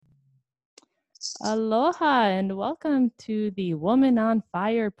Aloha and welcome to the Woman on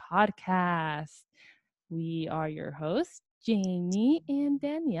Fire podcast. We are your hosts, Jamie and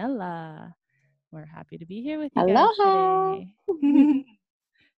Daniela. We're happy to be here with you guys Aloha. today.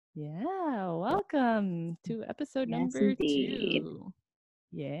 Yeah, welcome to episode Yes, number indeed. 2.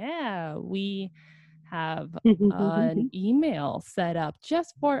 Yeah, we have an email set up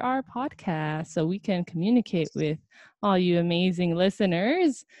just for our podcast so we can communicate with all you amazing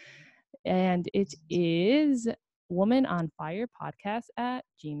listeners. And it is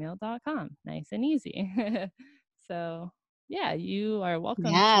womanonfirepodcast@gmail.com. Nice and easy. So, yeah, you are welcome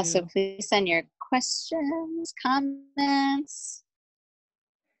Yeah, so to. please send your questions, comments.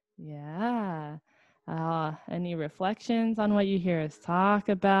 Yeah. Any reflections on what you hear us talk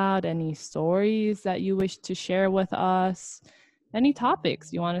about? Any stories that you wish to share with us? Any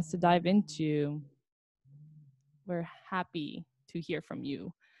topics you want us to dive into? We're happy to hear from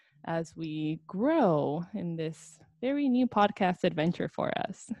you as we grow in this very new podcast adventure for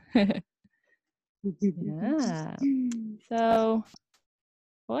us. Yeah. So,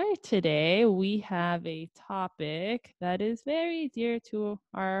 for today, we have a topic that is very dear to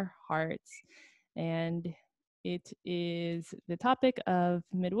our hearts, and it is the topic of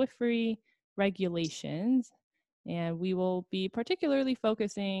midwifery regulations. And we will be particularly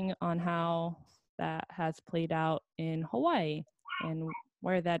focusing on how that has played out in Hawaii and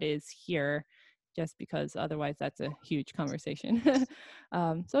where that is here, just because otherwise that's a huge conversation.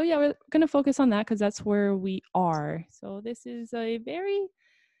 So, yeah, we're going to focus on that because that's where we are. So, this is a very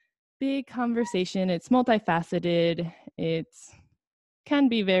big conversation. It's multifaceted. It's can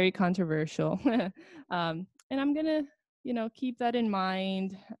be very controversial. And I'm going to, keep that in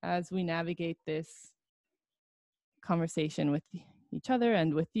mind as we navigate this conversation with each other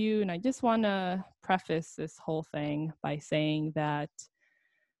and with you. And I just want to preface this whole thing by saying that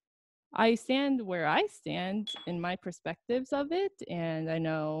I stand where I stand in my perspectives of it. And I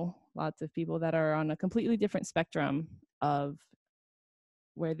know lots of people that are on a completely different spectrum of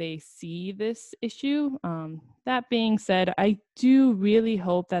where they see this issue. That being said, I do really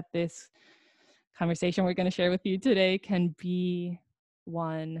hope that this conversation we're going to share with you today can be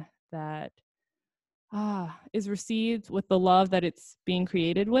one that is received with the love that it's being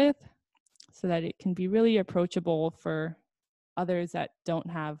created with, so that it can be really approachable for others that don't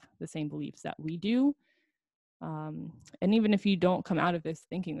have the same beliefs that we do. And even if you don't come out of this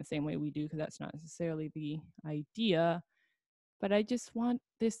thinking the same way we do, because that's not necessarily the idea, but I just want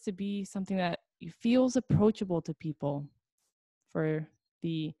this to be something that feels approachable to people for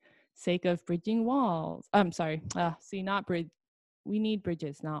the sake of bridging walls. I'm sorry. Not bridge. We need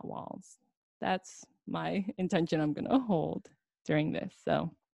bridges, not walls. That's my intention I'm going to hold during this.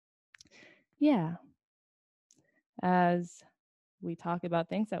 So, yeah, as we talk about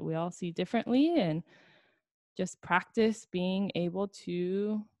things that we all see differently and just practice being able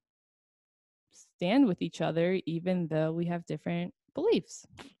to stand with each other, even though we have different beliefs.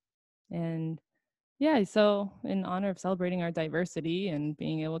 And yeah, so in honor of celebrating our diversity and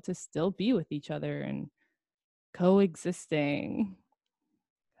being able to still be with each other and coexisting,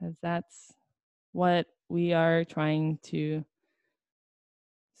 because that's what we are trying to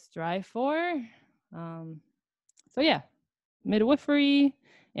strive for. So, yeah, midwifery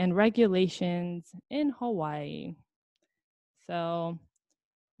and regulations in Hawaii. So,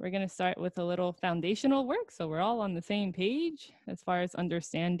 we're going to start with a little foundational work so we're all on the same page as far as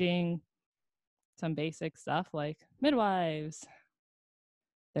understanding some basic stuff like midwives.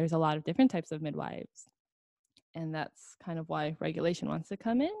 There's a lot of different types of midwives, and that's kind of why regulation wants to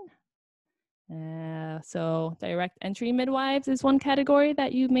come in. So direct entry midwives is one category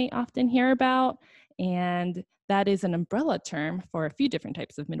that you may often hear about, and that is an umbrella term for a few different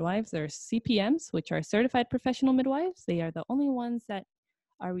types of midwives. There's CPMs, which are certified professional midwives. They are the only ones that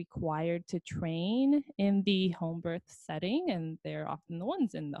are required to train in the home birth setting, and they're often the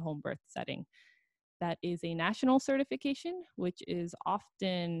ones in the home birth setting. That is a national certification, which is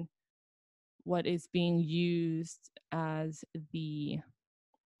often what is being used as the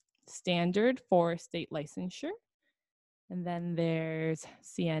standard for state licensure. And then there's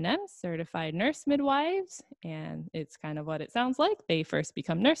CNM, Certified Nurse Midwives, and it's kind of what it sounds like. They first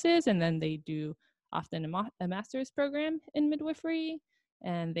become nurses, and then they do often a master's program in midwifery,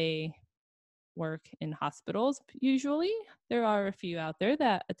 and they work in hospitals usually. There are a few out there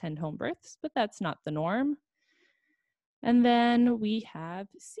that attend home births, but that's not the norm. And then we have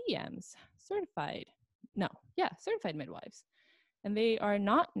CMs, certified midwives. And they are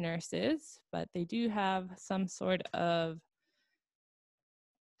not nurses, but they do have some sort of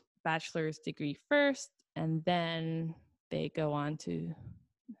bachelor's degree first, and then they go on to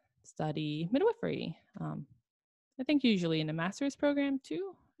study midwifery. I think usually in a master's program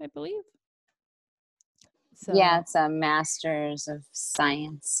too, I believe. So, yeah, it's a master's of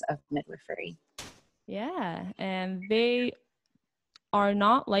science of midwifery. Yeah, and they are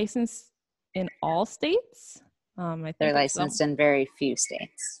not licensed in all states. I They're think licensed in very few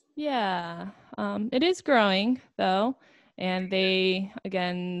states. Yeah, it is growing though, and they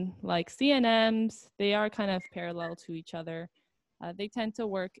again like CNMs. They are kind of parallel to each other. They tend to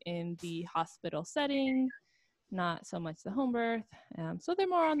work in the hospital setting, not so much the home birth. So they're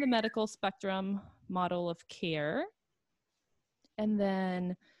more on the medical spectrum model of care. And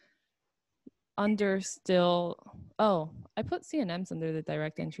then under still, I put CNMs under the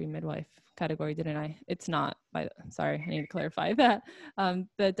direct entry midwife category, didn't I? It's not. Sorry, I need to clarify that.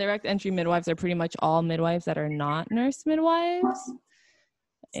 The direct entry midwives are pretty much all midwives that are not nurse midwives.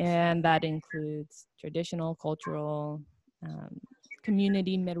 And that includes traditional, cultural,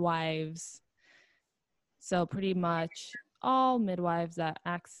 community midwives. So pretty much all midwives that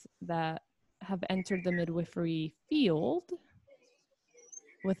have entered the midwifery field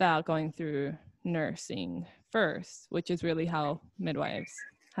without going through nursing first, which is really how midwives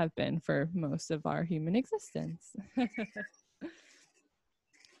have been for most of our human existence.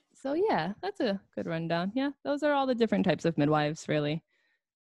 So yeah, that's a good rundown. Yeah, those are all the different types of midwives, really,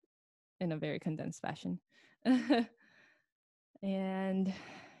 in a very condensed fashion. And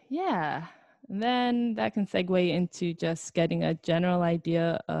yeah, and then that can segue into just getting a general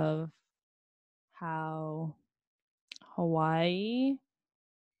idea of how Hawaii's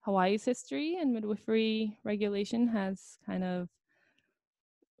history and midwifery regulation has kind of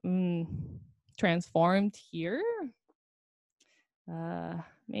transformed here.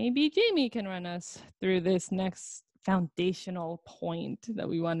 Maybe Jamie can run us through this next foundational point that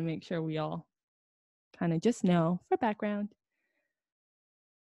we want to make sure we all kind of just know for background.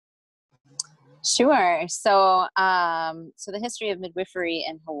 Sure. So, so the history of midwifery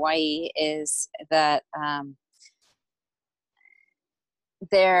in Hawaii is that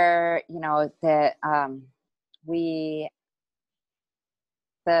the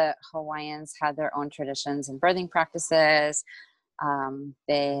Hawaiians had their own traditions and birthing practices.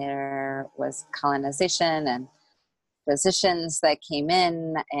 There was colonization and physicians that came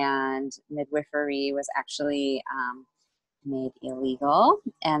in, and midwifery was actually made illegal.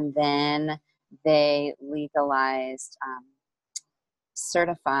 And then they legalized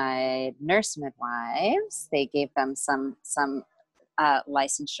certified nurse midwives. They gave them some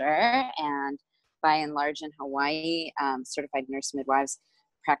licensure, and by and large in Hawaii, certified nurse midwives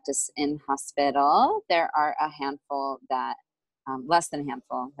practice in hospital. There are a handful that, less than a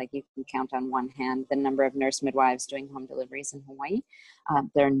handful, like you can count on one hand the number of nurse midwives doing home deliveries in Hawaii.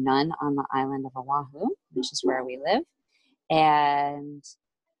 There are none on the island of Oahu, which is where we live. And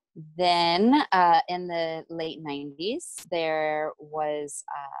then in the late 90s, there was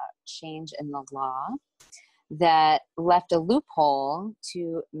a change in the law that left a loophole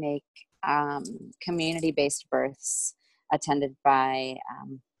to make community-based births attended by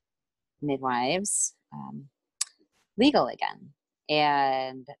midwives legal again.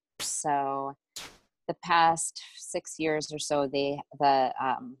 And so the past 6 years or so, the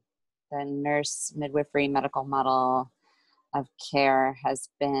nurse midwifery medical model of care has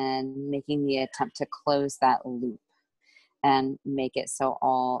been making the attempt to close that loop and make it so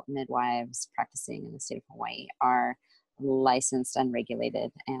all midwives practicing in the state of Hawaii are licensed and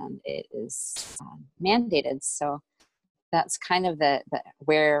regulated, and it is mandated. So that's kind of the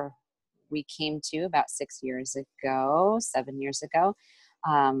where we came to about 7 years ago.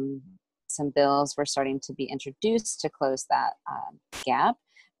 Some bills were starting to be introduced to close that gap.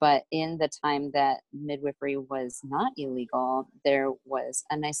 But in the time that midwifery was not illegal, there was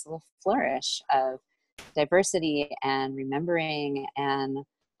a nice little flourish of diversity and remembering and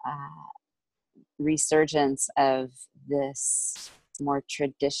resurgence of this more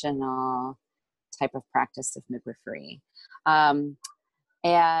traditional type of practice of midwifery.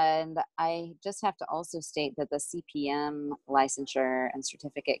 And I just have to also state that the CPM licensure and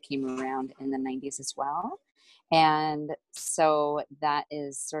certificate came around in the 90s as well. And so that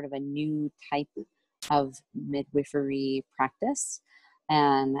is sort of a new type of midwifery practice.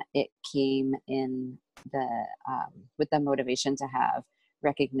 And it came in with the motivation to have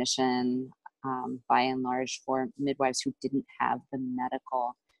recognition by and large for midwives who didn't have the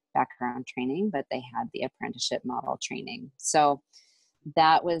medical background training, but they had the apprenticeship model training. So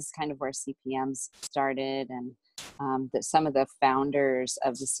that was kind of where CPMs started, and some of the founders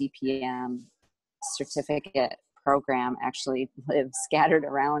of the CPM certificate program actually live scattered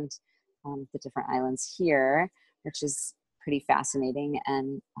around the different islands here, which is pretty fascinating.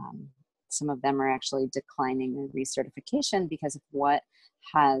 And some of them are actually declining their recertification because of what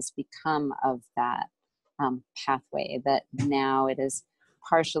has become of that pathway, that now it is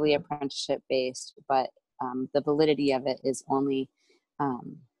partially apprenticeship based, but the validity of it is only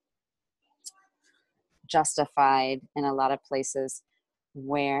justified in a lot of places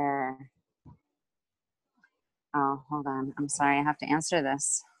where, oh, hold on, I'm sorry, I have to answer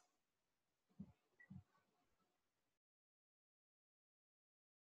this.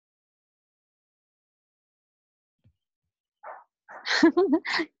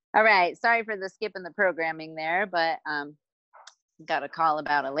 All right, sorry for the skip in the programming there, but got a call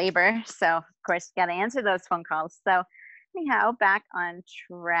about a labor, so of course got to answer those phone calls. So anyhow, back on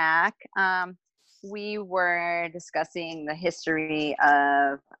track. We were discussing the history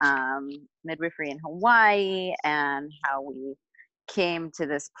of midwifery in Hawaii and how we came to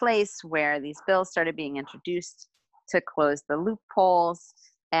this place where these bills started being introduced to close the loopholes.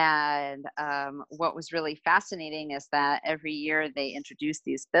 And what was really fascinating is that every year they introduce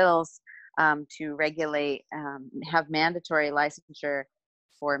these bills to regulate, have mandatory licensure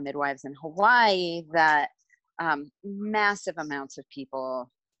for midwives in Hawaii, that massive amounts of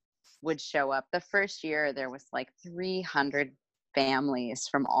people would show up. The first year there was like 300 families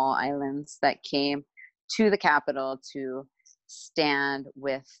from all islands that came to the capital to stand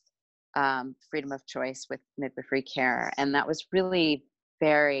with freedom of choice with midwifery care. And that was really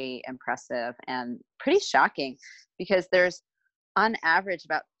very impressive and pretty shocking, because there's on average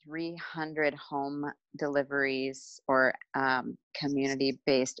about 300 home deliveries or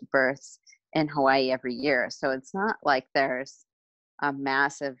community-based births in Hawaii every year. So it's not like there's a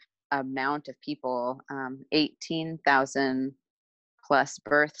massive amount of people, 18,000 plus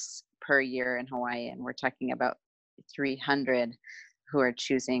births per year in Hawaii, and we're talking about 300 who are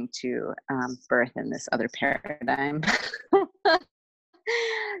choosing to birth in this other paradigm.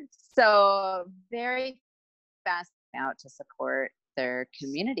 So very fast out to support their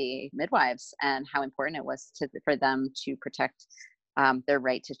community midwives, and how important it was for them to protect their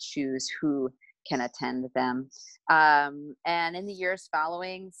right to choose who can attend them. And in the years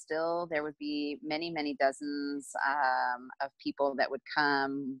following, still there would be many, many dozens of people that would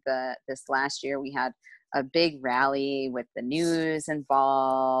come. This last year we had a big rally with the news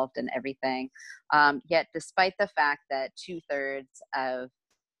involved and everything. Yet despite the fact that 2/3 of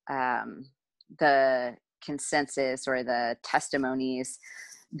the consensus or the testimonies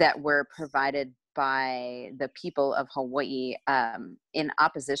that were provided by the people of Hawaii in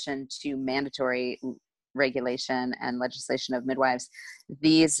opposition to mandatory regulation and legislation of midwives,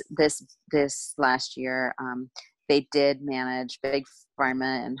 this last year, they did manage, big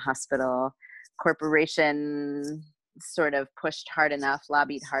pharma and hospital corporation sort of pushed hard enough,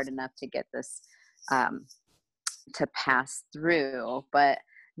 lobbied hard enough to get this to pass through, but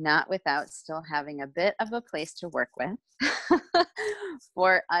not without still having a bit of a place to work with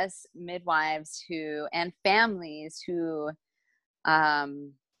for us midwives who and families who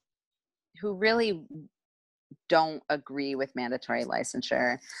really don't agree with mandatory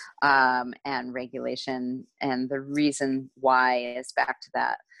licensure and regulation. And the reason why is back to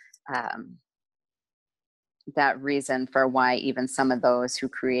that reason for why even some of those who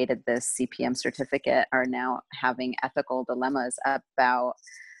created this CPM certificate are now having ethical dilemmas about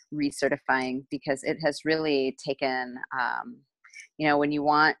recertifying, because it has really taken, when you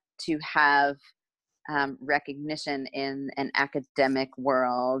want to have recognition in an academic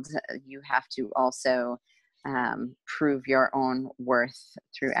world, you have to also prove your own worth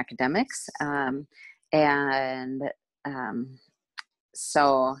through academics.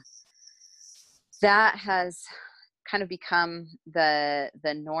 So that has kind of become the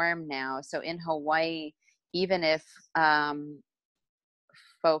norm now. So in Hawaii, even if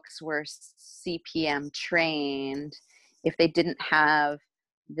folks were CPM trained, if they didn't have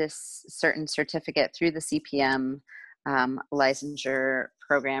this certain certificate through the CPM licensure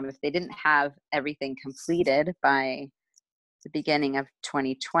program, if they didn't have everything completed by the beginning of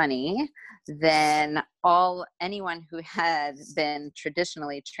 2020, then anyone who had been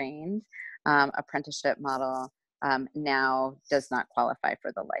traditionally trained, apprenticeship model, now does not qualify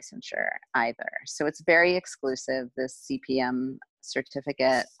for the licensure either. So it's very exclusive. This CPM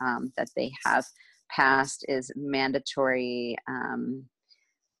certificate that they have passed is mandatory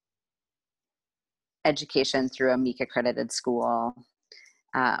education through a MEEC accredited school.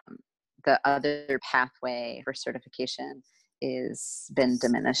 The other pathway for certification is been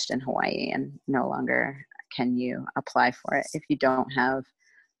diminished in Hawaii, and no longer can you apply for it if you don't have,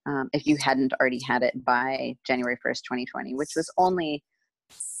 if you hadn't already had it by January 1st, 2020, which was only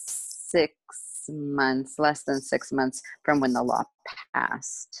months, less than 6 months from when the law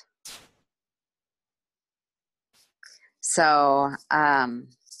passed. So,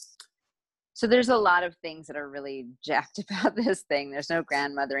 so there's a lot of things that are really jacked about this thing. There's no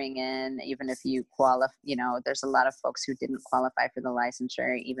grandmothering in, even if you qualify, you know, there's a lot of folks who didn't qualify for the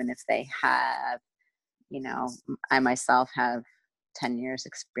licensure, even if they have, you know, I myself have 10 years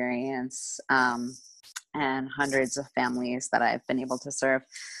experience, and hundreds of families that I've been able to serve.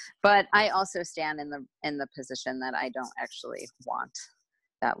 But I also stand in the position that I don't actually want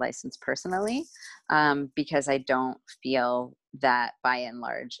that license personally, because I don't feel that by and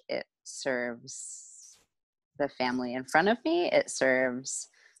large it serves the family in front of me. It serves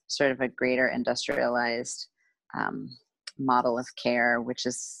sort of a greater industrialized model of care, which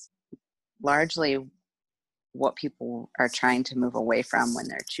is largely what people are trying to move away from when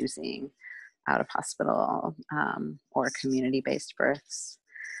they're choosing out of hospital or community-based births.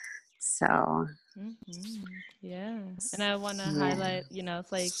 So yeah, and I want to yeah. highlight, you know,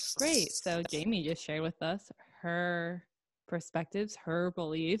 it's like, great, so Jamie just shared with us her perspectives, her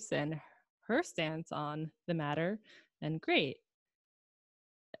beliefs, and her stance on the matter, and great.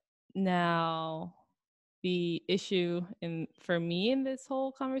 Now the issue for me in this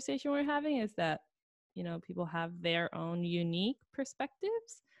whole conversation we're having is that, you know, people have their own unique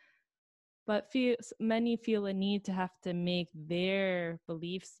perspectives, but many feel a need to have to make their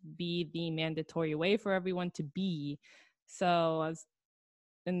beliefs be the mandatory way for everyone to be. So as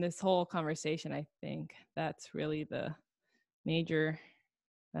in this whole conversation, I think that's really the major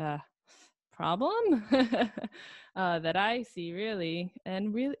problem that I see, really.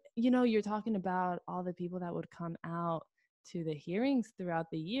 And really, you know, you're talking about all the people that would come out to the hearings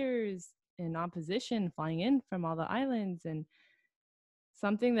throughout the years in opposition, flying in from all the islands, and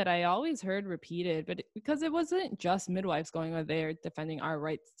something that I always heard repeated, but because it wasn't just midwives going over there defending our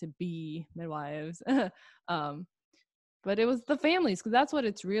rights to be midwives, but it was the families, because that's what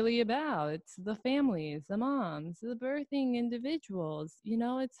it's really about. It's the families, the moms, the birthing individuals, you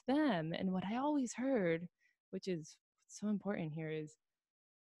know, it's them. And what I always heard, which is so important here, is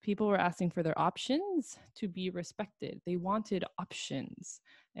people were asking for their options to be respected. They wanted options,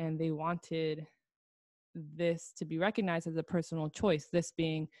 and they wanted this to be recognized as a personal choice, this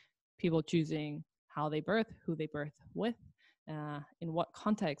being people choosing how they birth, who they birth with, in what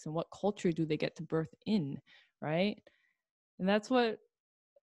context and what culture do they get to birth in, right? And that's what,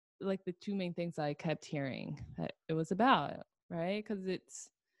 like, the two main things I kept hearing that it was about, right? Because it's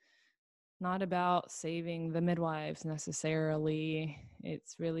not about saving the midwives necessarily.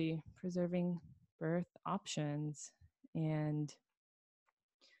 It's really preserving birth options and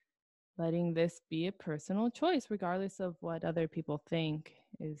letting this be a personal choice, regardless of what other people think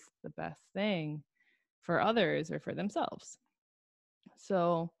is the best thing for others or for themselves.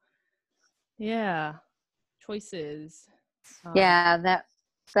 So, yeah, choices. Yeah,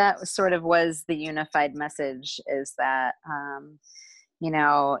 that sort of was the unified message, is that you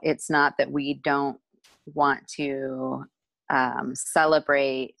know, it's not that we don't want to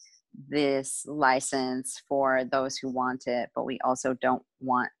celebrate this license for those who want it, but we also don't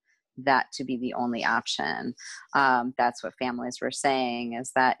want that to be the only option. That's what families were saying,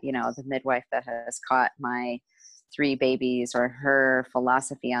 is that, you know, the midwife that has caught my 3 babies, or her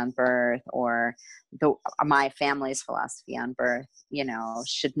philosophy on birth, or my family's philosophy on birth, you know,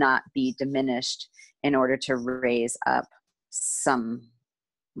 should not be diminished in order to raise up someone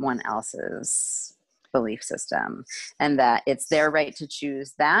else's belief system, and that it's their right to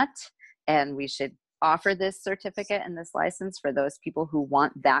choose that, and we should offer this certificate and this license for those people who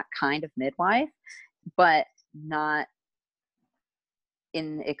want that kind of midwife, but not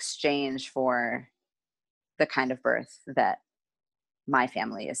in exchange for the kind of birth that my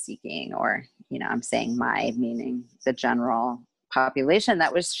family is seeking. Or, you know, I'm saying my, meaning the general population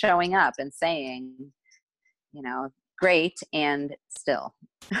that was showing up and saying, you know, great, and still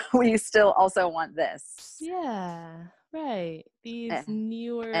we still also want this. Yeah, right. These Eh,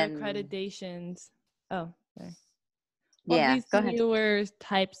 newer and accreditations. Oh, sorry. Well, yeah, these go ahead. newer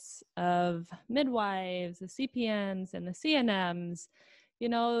types of midwives, the CPMs and the CNMs, you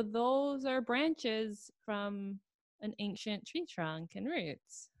know, those are branches from an ancient tree trunk and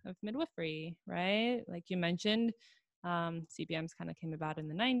roots of midwifery, right? Like you mentioned, CPMs kind of came about in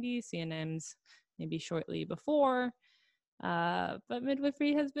the 90s, CNMs maybe shortly before, but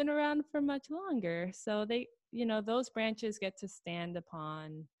midwifery has been around for much longer. So they, you know, those branches get to stand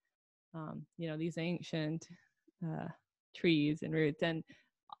upon, you know, these ancient uh, trees and roots, and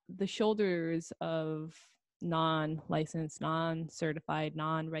the shoulders of non-licensed, non-certified,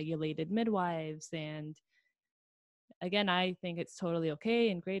 non-regulated midwives, and again, I think it's totally okay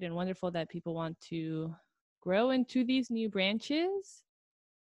and great and wonderful that people want to grow into these new branches.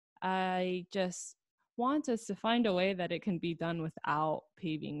 I just want us to find a way that it can be done without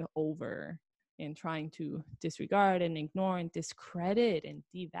paving over and trying to disregard and ignore and discredit and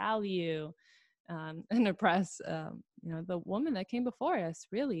devalue and oppress, the women that came before us,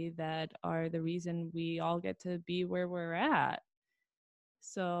 really, that are the reason we all get to be where we're at.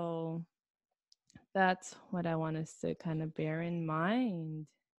 So that's what I want us to kind of bear in mind,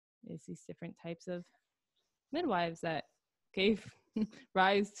 is these different types of midwives that gave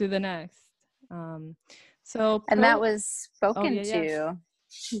rise to the next. And that was spoken yeah. to.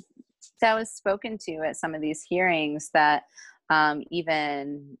 That was spoken to at some of these hearings, that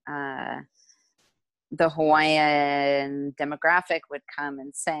even the Hawaiian demographic would come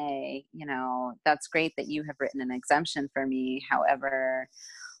and say, that's great that you have written an exemption for me. However,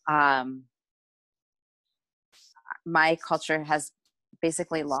 my culture has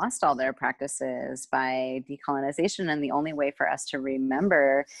basically lost all their practices by decolonization. And the only way for us to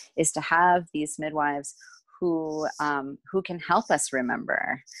remember is to have these midwives who can help us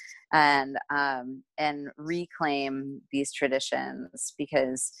remember and reclaim these traditions,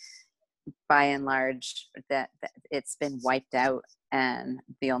 because by and large that it's been wiped out, and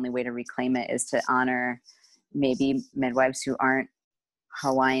the only way to reclaim it is to honor maybe midwives who aren't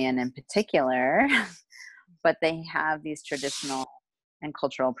Hawaiian in particular, but they have these traditional and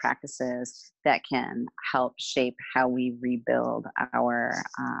cultural practices that can help shape how we rebuild our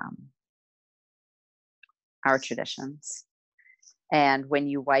traditions. And when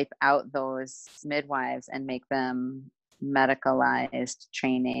you wipe out those midwives and make them medicalized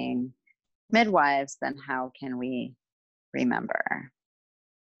training midwives, then how can we remember?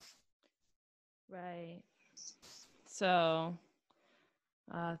 Right. So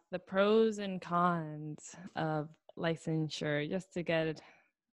the pros and cons of licensure, just to get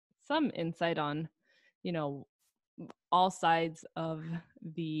some insight on, all sides of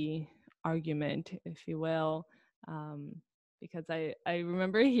the argument, if you will, because I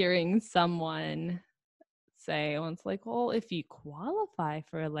remember hearing someone say once, like, well, if you qualify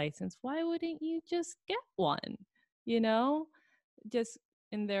for a license, why wouldn't you just get one? Just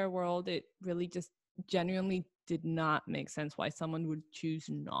in their world, it really just genuinely did not make sense why someone would choose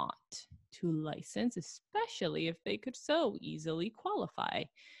not to license, especially if they could so easily qualify.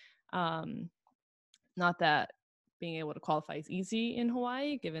 Not that being able to qualify is easy in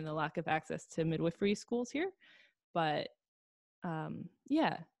Hawaii, given the lack of access to midwifery schools here. But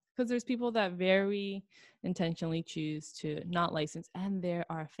because there's people that very intentionally choose to not license, and there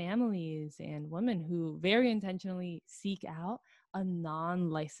are families and women who very intentionally seek out a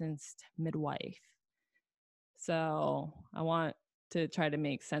non-licensed midwife. So I want to try to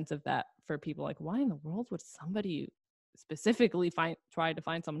make sense of that for people. Like, why in the world would somebody specifically try to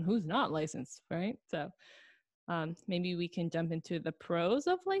find someone who's not licensed, right? So maybe we can jump into the pros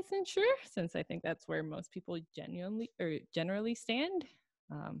of licensure, since I think that's where most people generally stand.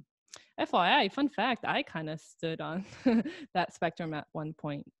 FYI, fun fact, I kind of stood on that spectrum at one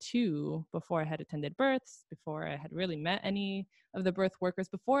point too, before I had attended births, before I had really met any of the birth workers,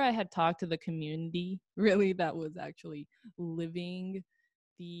 before I had talked to the community, really, that was actually living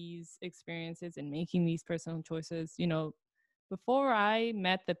these experiences and making these personal choices. Before I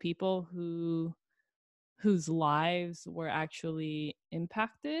met the people whose lives were actually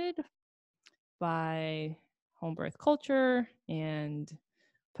impacted by home birth culture and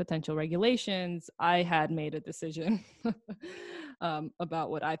potential regulations, I had made a decision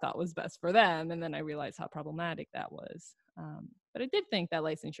about what I thought was best for them. And then I realized how problematic that was. But I did think that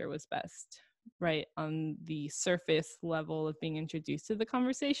licensure was best, right, on the surface level of being introduced to the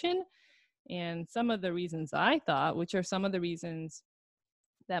conversation. And some of the reasons I thought, which are some of the reasons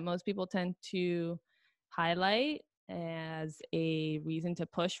that most people tend to highlight as a reason to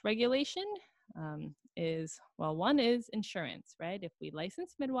push regulation, is, well, one is insurance, right? If we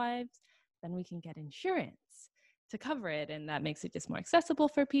license midwives, then we can get insurance to cover it, and that makes it just more accessible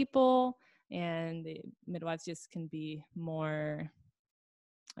for people, and the midwives just can be more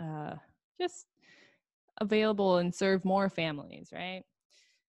just available and serve more families, right?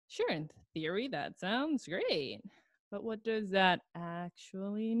 Sure, in theory, that sounds great. But what does that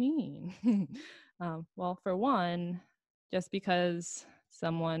actually mean? Well, for one, just because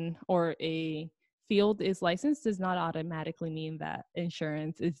someone or a field is licensed does not automatically mean that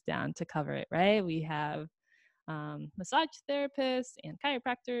insurance is down to cover it, right? We have massage therapists and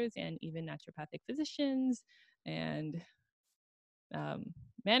chiropractors and even naturopathic physicians and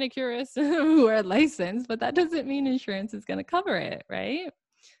manicurists who are licensed, but that doesn't mean insurance is going to cover it, right?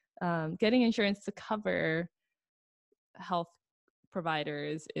 Getting insurance to cover health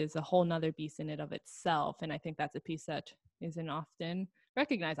providers is a whole nother beast in and of itself. And I think that's a piece that isn't often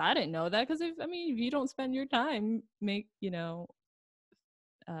recognized. I didn't know that, because if you don't spend your time in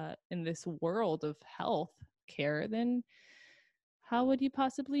this world of health care, then how would you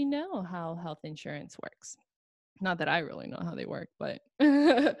possibly know how health insurance works? Not that I really know how they work, but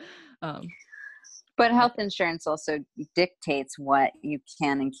but health insurance also dictates what you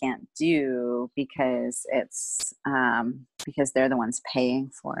can and can't do, because it's because they're the ones paying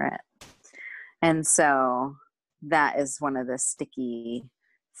for it. And so that is one of the sticky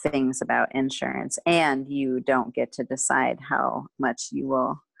things about insurance. And you don't get to decide how much you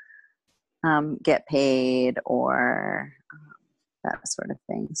will get paid, or that sort of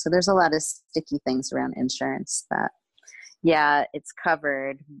thing. So there's a lot of sticky things around insurance that, yeah, it's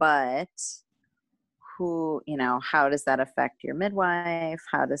covered, but how does that affect your midwife?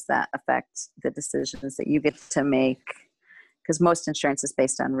 How does that affect the decisions that you get to make? Because most insurance is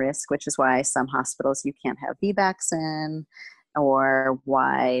based on risk, which is why some hospitals you can't have VBACs in, or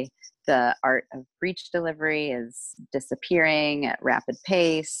why the art of breech delivery is disappearing at rapid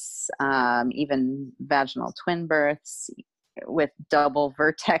pace. Even vaginal twin births with double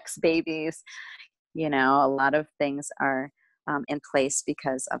vertex babies, a lot of things are in place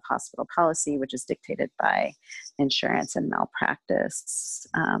because of hospital policy, which is dictated by insurance and malpractice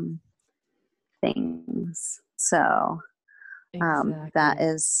things. So exactly. that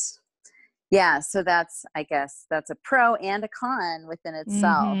is, so I guess that's a pro and a con within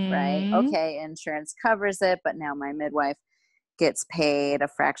itself, right? Okay, insurance covers it, but now my midwife gets paid a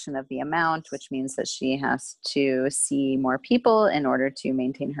fraction of the amount, which means that she has to see more people in order to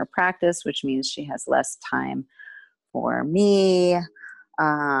maintain her practice, which means she has less time for me.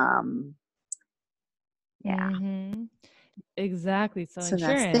 Exactly. So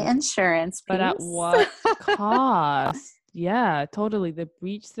that's the insurance piece. But at what cost? Yeah, totally. The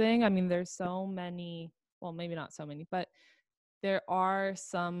breech thing, there's so many, well, maybe not so many, but there are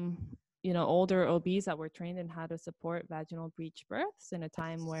some, older OBs that were trained in how to support vaginal breech births in a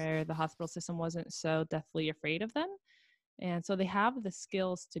time where the hospital system wasn't so deathly afraid of them. And so they have the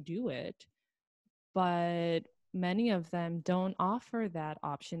skills to do it, but many of them don't offer that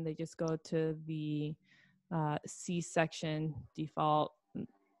option. They just go to the C-section default,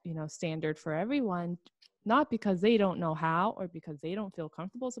 standard for everyone, not because they don't know how or because they don't feel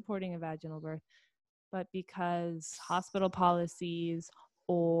comfortable supporting a vaginal birth, but because hospital policies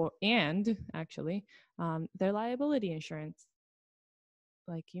and actually their liability insurance,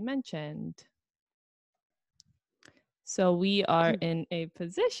 like you mentioned. So we are in a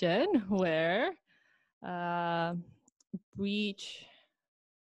position where vaginal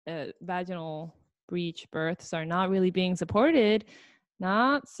breech births are not really being supported,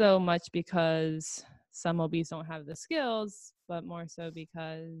 not so much because some OBs don't have the skills, but more so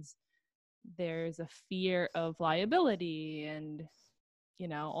because there's a fear of liability and,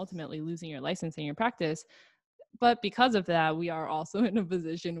 ultimately losing your license and your practice. But because of that, we are also in a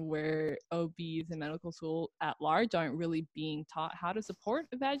position where OBs and medical school at large aren't really being taught how to support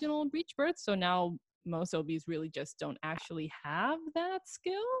a vaginal breech birth. So now most OBs really just don't actually have that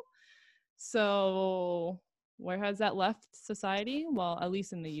skill. So where has that left society? Well, at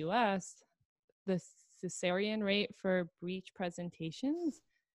least in the US, the cesarean rate for breech presentations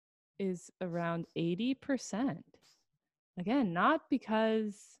is around 80%. Again, not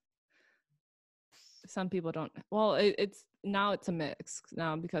because some people don't, well, it's a mix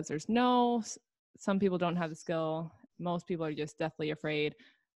now, because some people don't have the skill. Most people are just deathly afraid.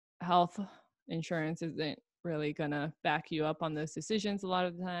 Health insurance isn't really gonna back you up on those decisions a lot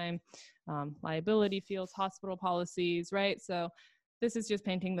of the time. Liability feels, hospital policies, right? So this is just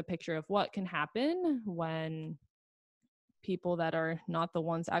painting the picture of what can happen when people that are not the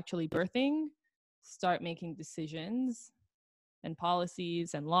ones actually birthing start making decisions and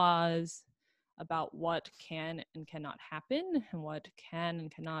policies and laws about what can and cannot happen and what can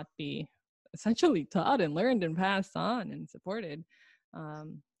and cannot be essentially taught and learned and passed on and supported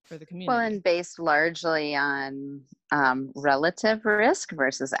for the community. Well, and based largely on relative risk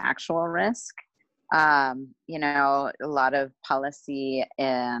versus actual risk. A lot of policy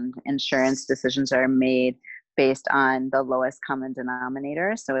and insurance decisions are made based on the lowest common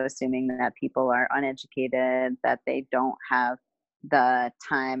denominator. So assuming that people are uneducated, that they don't have the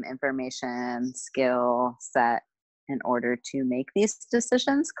time, information, skill set in order to make these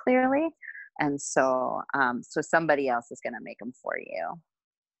decisions clearly. And so somebody else is going to make them for you.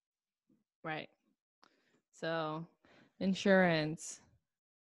 Right. So insurance,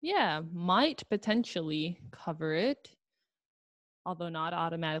 might potentially cover it, although not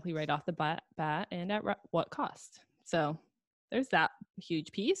automatically right off the bat, and at what cost. So there's that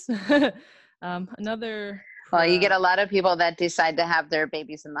huge piece. Another Well, you get pro. a lot of people that decide to have their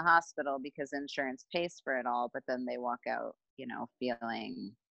babies in the hospital because insurance pays for it all, but then they walk out,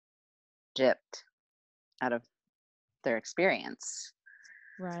 feeling gypped out of their experience.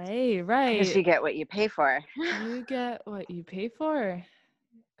 Right, Because right. you get what you pay for. You get what you pay for.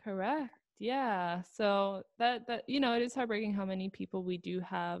 Correct. Yeah. So that it is heartbreaking how many people we do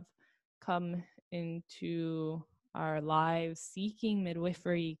have come into our lives seeking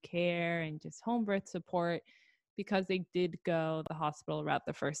midwifery care and just home birth support because they did go the hospital route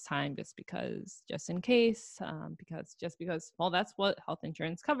the first time just in case, because well, that's what health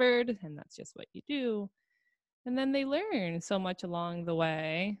insurance covered and that's just what you do. And then they learn so much along the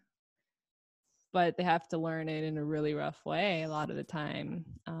way, but they have to learn it in a really rough way a lot of the time.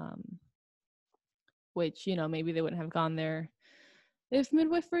 Which, maybe they wouldn't have gone there if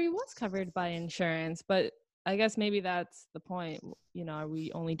midwifery was covered by insurance. But I guess maybe that's the point. Are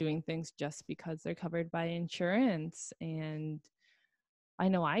we only doing things just because they're covered by insurance? And I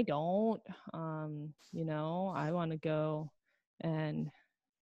know I don't. I want to go and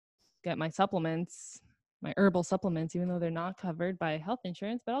get my supplements, my herbal supplements, even though they're not covered by health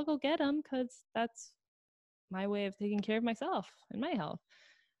insurance, but I'll go get them because that's my way of taking care of myself and my health.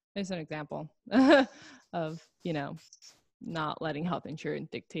 There's an example of, not letting health insurance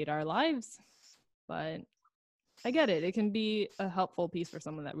dictate our lives. But I get it. It can be a helpful piece for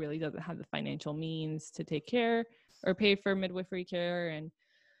someone that really doesn't have the financial means to take care or pay for midwifery care. And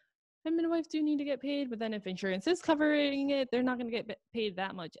midwives do need to get paid, but then if insurance is covering it, they're not going to get paid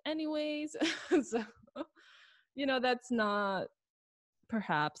that much anyways. So, that's not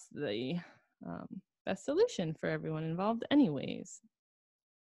perhaps the best solution for everyone involved anyways.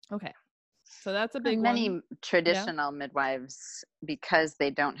 Okay. So that's a big And one. many traditional midwives, because they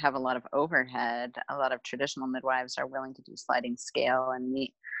don't have a lot of overhead, a lot of traditional midwives are willing to do sliding scale and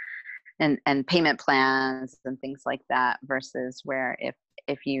meet and payment plans and things like that, versus where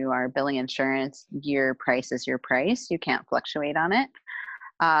if you are billing insurance, your price is your price. You can't fluctuate on it.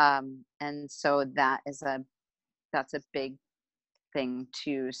 And so that's a big thing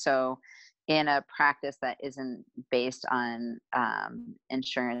too. So in a practice that isn't based on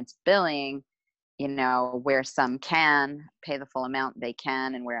insurance billing, where some can pay the full amount, they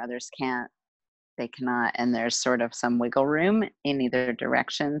can, and where others can't, they cannot. And there's sort of some wiggle room in either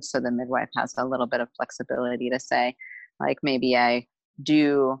direction. So the midwife has a little bit of flexibility to say, like, maybe I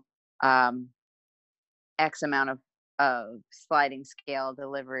do X amount of sliding scale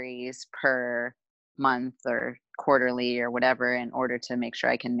deliveries per month or quarterly or whatever, in order to make sure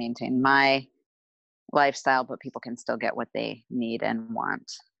I can maintain my lifestyle, but people can still get what they need and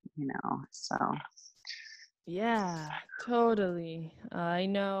want, so. Yeah, totally. I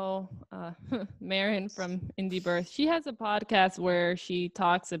know Marin from Indie Birth. She has a podcast where she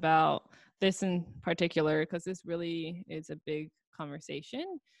talks about this in particular because this really is a big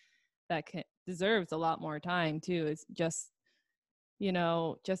conversation that deserves a lot more time too. It's just,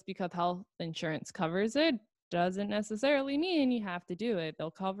 just because health insurance covers it doesn't necessarily mean you have to do it.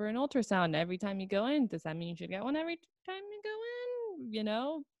 They'll cover an ultrasound every time you go in. Does that mean you should get one every time you go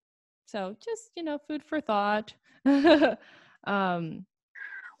in? So just, food for thought. Well,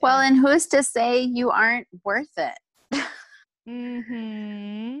 and who's to say you aren't worth it?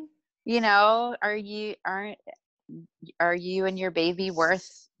 Mm-hmm. Are you and your baby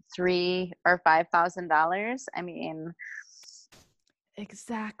worth $3,000 or $5,000? I mean,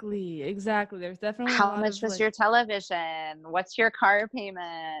 Exactly. There's definitely a how lot much of was your television? What's your car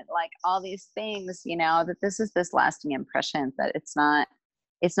payment? Like all these things, that this is this lasting impression that it's not,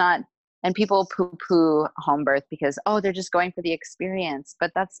 and people poo-poo home birth because, oh, they're just going for the experience,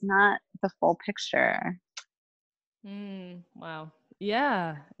 but that's not the full picture. Wow.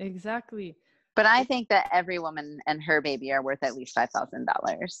 Yeah, exactly. But I think that every woman and her baby are worth at least $5,000,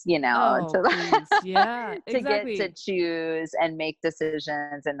 Oh, please. Yeah, to get to exactly. choose and make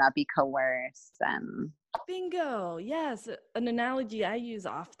decisions and not be coerced. And Bingo. Yes. An analogy I use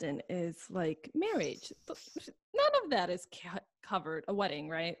often is like marriage. None of that is covered. A wedding,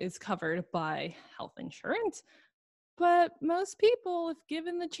 right, is covered by health insurance. But most people, if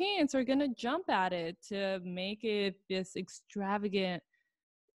given the chance, are going to jump at it to make it this extravagant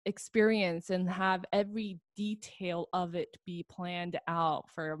experience and have every detail of it be planned out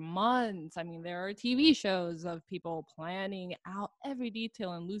for months. I mean, there are TV shows of people planning out every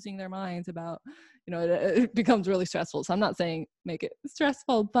detail and losing their minds about, it becomes really stressful. So I'm not saying make it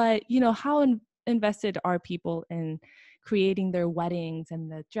stressful, but, how invested are people in creating their weddings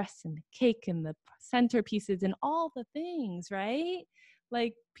and the dress and the cake and the centerpieces and all the things, right?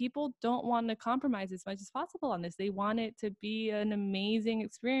 like people don't want to compromise as much as possible on this. They want it to be an amazing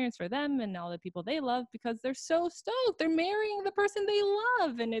experience for them and all the people they love, because they're so stoked. They're marrying the person they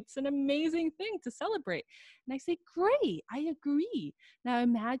love, and it's an amazing thing to celebrate. And I say, great, I agree. Now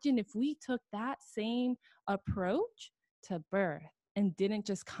imagine if we took that same approach to birth and didn't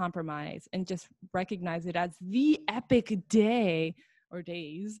just compromise and just recognize it as the epic day or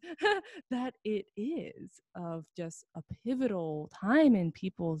days that it is, of just a pivotal time in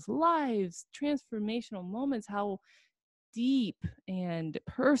people's lives, transformational moments, how deep and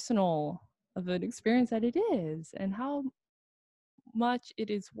personal of an experience that it is, and how much it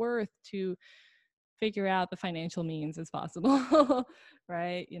is worth to figure out the financial means as possible.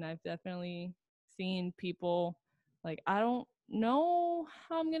 Right? I've definitely seen people like, I don't know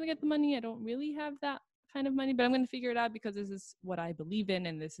how I'm going to get the money. I don't really have that kind of money, but I'm going to figure it out because this is what I believe in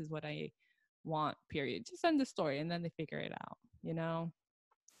and this is what I want, period. Just end the story, and then they figure it out.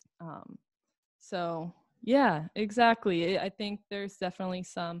 Um, so yeah, exactly. I think there's definitely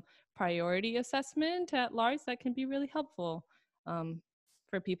some priority assessment at large that can be really helpful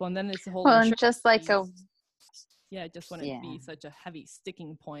for people. And then it's the whole Well, and insurance just like piece. Yeah, I just wouldn't yeah. be such a heavy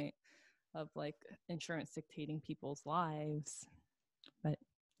sticking point of like insurance dictating people's lives. But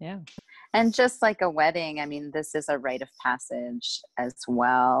yeah. And just like a wedding, I mean, this is a rite of passage as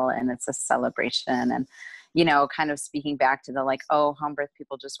well. And it's a celebration. And, kind of speaking back to the like, oh, home birth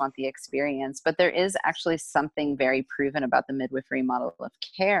people just want the experience. But there is actually something very proven about the midwifery model of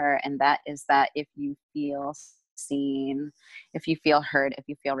care. And that is that if you feel seen, if you feel heard, if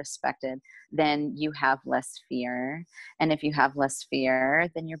you feel respected, then you have less fear. And if you have less fear,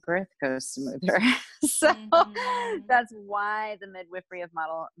 then your birth goes smoother. So that's why the midwifery of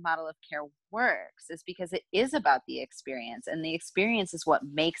model of care works, is because it is about the experience, and the experience is what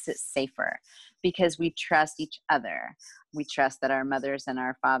makes it safer, because we trust each other. We trust that our mothers and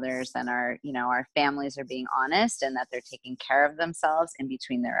our fathers and our families are being honest, and that they're taking care of themselves in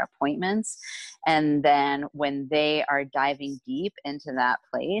between their appointments. And then when they are diving deep into that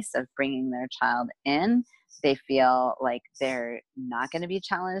place of bringing their child in, they feel like they're not going to be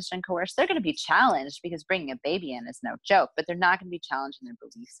challenged and coerced. They're going to be challenged, because bringing a baby in is no joke, but they're not going to be challenged in their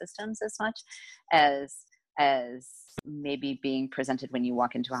belief systems as much as maybe being presented when you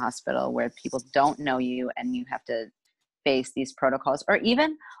walk into a hospital where people don't know you and you have to face these protocols, or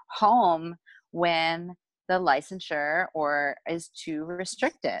even home when the licensure or is too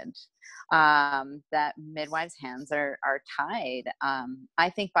restricted, that midwives' hands are tied. I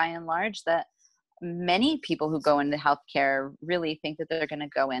think by and large that many people who go into healthcare really think that they're going to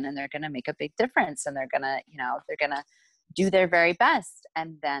go in and they're going to make a big difference, and they're going to do their very best,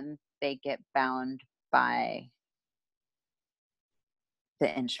 and then they get bound by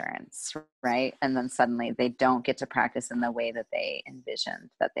the insurance, right? And then suddenly they don't get to practice in the way that they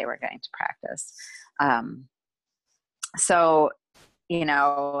envisioned that they were going to practice. So,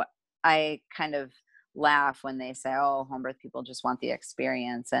 I kind of laugh when they say, "Oh, home birth people just want the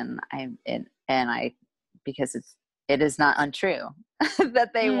experience," and because it is not untrue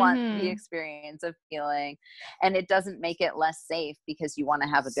that they want the experience of feeling, and it doesn't make it less safe because you want to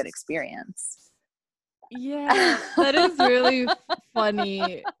have a good experience. Yeah, that is really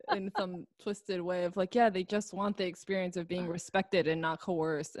funny in some twisted way of like, yeah, they just want the experience of being respected and not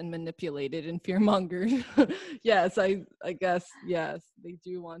coerced and manipulated and fear-mongered. Yes, I guess, yes, they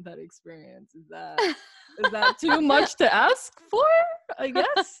do want that experience. Is that too much to ask for? I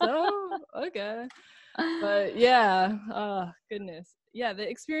guess so. Okay. But yeah, goodness. Yeah, the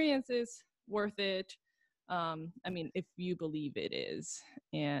experience is worth it. I mean, if you believe it is.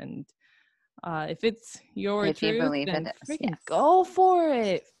 And if it's your If you truth, believe then it is, freaking yes. go for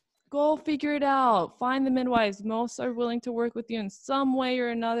it. Go figure it out. Find the midwives. Most are willing to work with you in some way or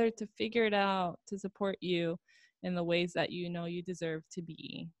another to figure it out, to support you in the ways that you know you deserve to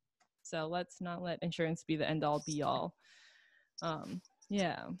be. So let's not let insurance be the end all be all.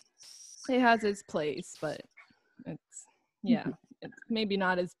 Yeah, it has its place, but it's maybe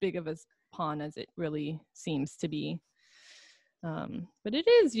not as big of a pawn as it really seems to be. But it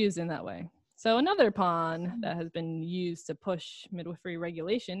is used in that way. So another pawn that has been used to push midwifery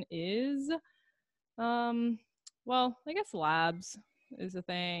regulation is, well, I guess labs is a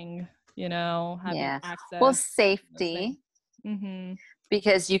thing, having access. Well, safety,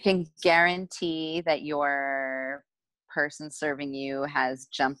 because you can guarantee that your person serving you has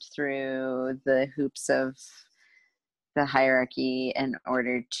jumped through the hoops of the hierarchy in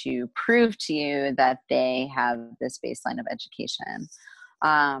order to prove to you that they have this baseline of education.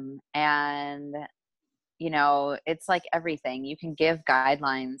 And it's like everything. You can give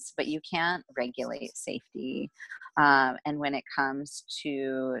guidelines, but you can't regulate safety. And when it comes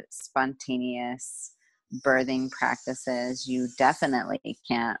to spontaneous birthing practices, you definitely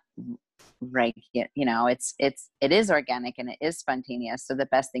can't regulate. It is organic and it is spontaneous. So the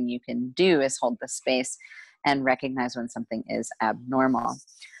best thing you can do is hold the space and recognize when something is abnormal.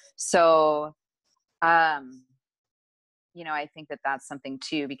 So, I think that that's something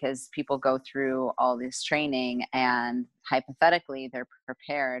too, because people go through all this training and hypothetically they're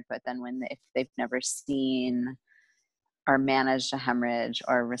prepared, but then if they've never seen or managed a hemorrhage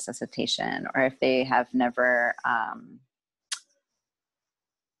or resuscitation, or if they have never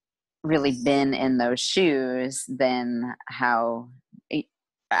really been in those shoes, then how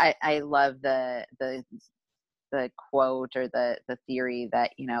I love the quote or the theory that,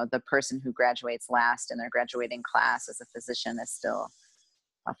 the person who graduates last in their graduating class as a physician is still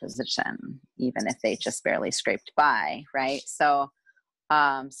a physician, even if they just barely scraped by. Right. So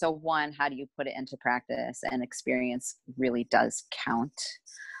one, how do you put it into practice? And experience really does count,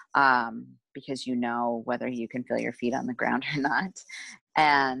 because whether you can feel your feet on the ground or not.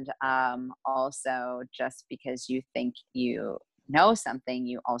 And also, just because you think you know something,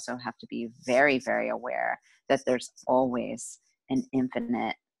 you also have to be very, very aware that there's always an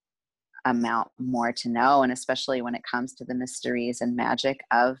infinite amount more to know. And especially when it comes to the mysteries and magic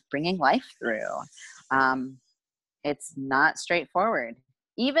of bringing life through, it's not straightforward.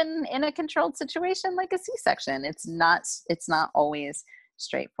 Even in a controlled situation like a C-section, it's not always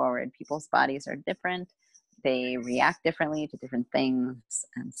straightforward. People's bodies are different. They react differently to different things.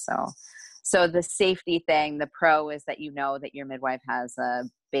 And so the safety thing, the pro is that that your midwife has a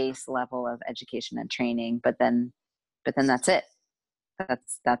base level of education and training, but then that's it.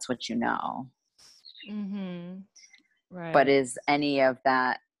 That's what you know. Mm-hmm. Right. But is any of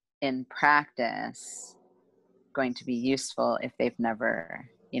that in practice going to be useful if they've never,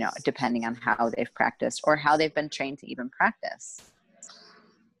 depending on how they've practiced or how they've been trained to even practice?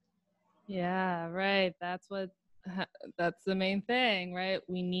 Yeah, right. That's the main thing, right?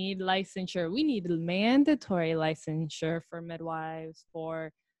 We need licensure. We need mandatory licensure for midwives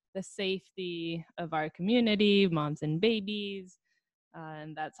for the safety of our community, moms and babies.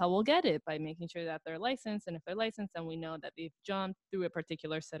 And that's how we'll get it, by making sure that they're licensed. And if they're licensed, then we know that they've jumped through a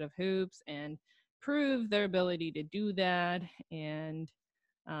particular set of hoops and proved their ability to do that. And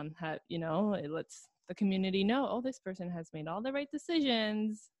it lets the community know, oh, this person has made all the right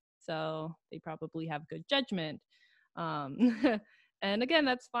decisions, so they probably have good judgment. And again,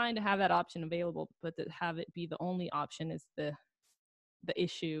 that's fine to have that option available, but to have it be the only option is the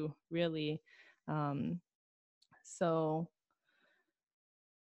issue, really. So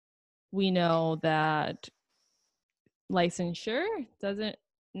we know that licensure doesn't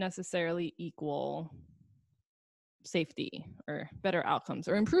necessarily equal safety or better outcomes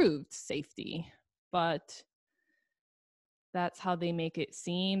or improved safety, but that's how they make it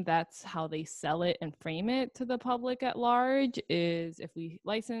seem. That's how they sell it and frame it to the public at large, is if we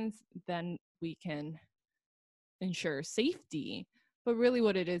license, then we can ensure safety. But really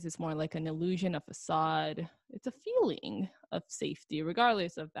what it is more like an illusion, a facade. It's a feeling of safety,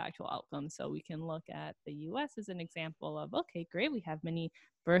 regardless of the actual outcome. So we can look at the US as an example of, okay, great, we have many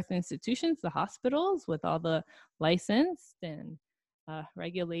birth institutions, the hospitals with all the licensed and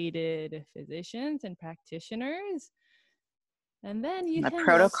regulated physicians and practitioners. And then you the can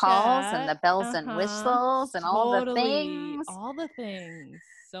protocols and the bells and whistles and totally, all the things,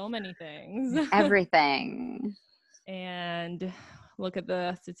 so many things, everything. And look at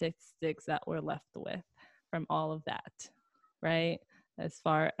the statistics that we're left with from all of that, right? As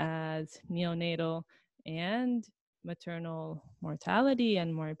far as neonatal and maternal mortality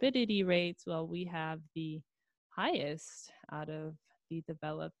and morbidity rates, well, we have the highest out of the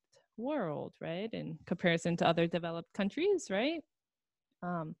developed world, right? In comparison to other developed countries, right?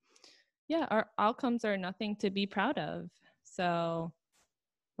 Yeah, our outcomes are nothing to be proud of. So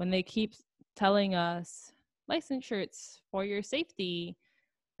when they keep telling us licensure, it's for your safety,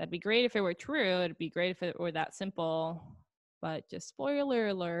 that'd be great if it were true. It'd be great if it were that simple. But just spoiler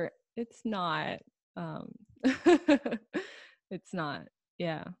alert, it's not. It's not.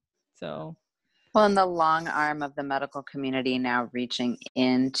 Yeah. So. Well, in the long arm of the medical community now reaching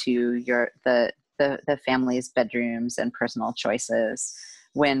into the family's bedrooms and personal choices,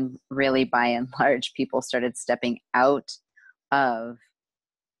 when really by and large people started stepping out of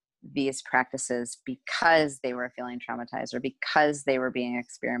these practices because they were feeling traumatized, or because they were being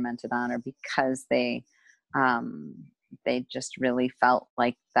experimented on, or because they just really felt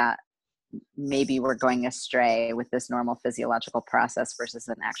like that maybe we're going astray with this normal physiological process versus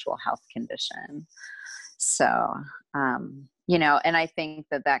an actual health condition. So, and I think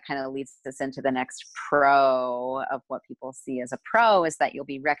that kind of leads us into the next pro of what people see as a pro is that you'll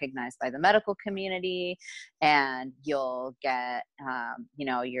be recognized by the medical community, and you'll get,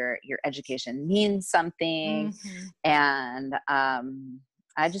 your education means something. Mm-hmm. And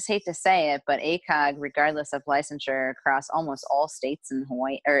I just hate to say it, but ACOG, regardless of licensure across almost all states in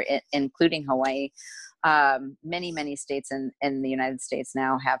Hawaii, or including Hawaii, many, many states in the United States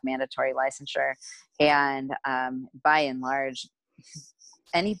now have mandatory licensure. And by and large,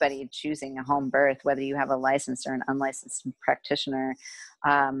 anybody choosing a home birth, whether you have a licensed or an unlicensed practitioner,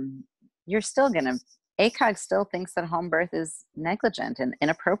 you're still going to, ACOG still thinks that home birth is negligent and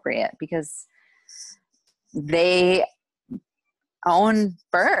inappropriate because they own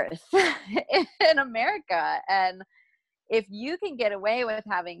birth in America. And if you can get away with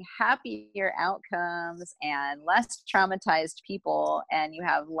having happier outcomes and less traumatized people, and you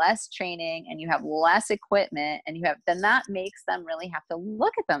have less training and you have less equipment, and then that makes them really have to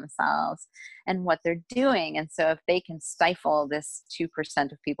look at themselves and what they're doing. And so if they can stifle this 2%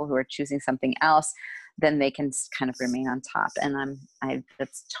 of people who are choosing something else, then they can kind of remain on top. And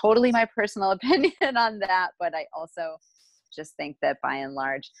that's totally my personal opinion on that. But I also just think that by and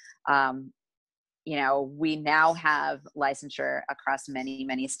large, we now have licensure across many,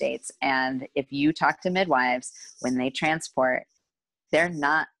 many states. And if you talk to midwives, when they transport, they're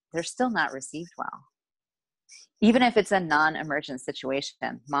still not received well. Even if it's a non-emergent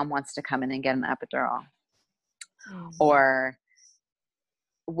situation, mom wants to come in and get an epidural. Mm-hmm. Or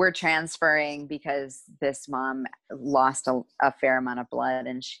we're transferring because this mom lost a fair amount of blood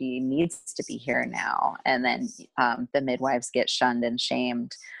and she needs to be here now. And then the midwives get shunned and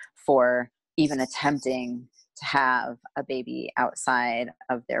shamed for even attempting to have a baby outside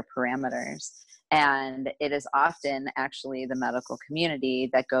of their parameters. And it is often actually the medical community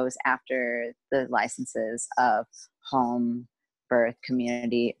that goes after the licenses of home birth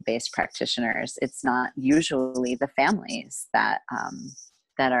community-based practitioners. It's not usually the families that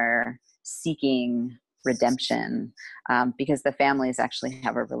are seeking redemption, because the families actually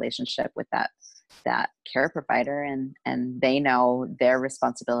have a relationship with that care provider, and they know their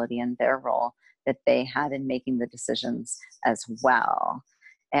responsibility and their role that they had in making the decisions as well.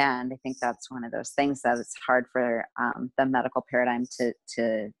 And I think that's one of those things that it's hard for the medical paradigm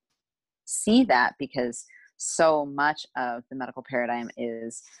to see that, because so much of the medical paradigm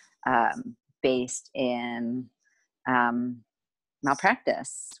is based in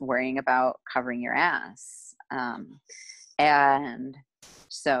malpractice, worrying about covering your ass. And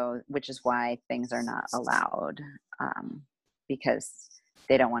so, which is why things are not allowed, because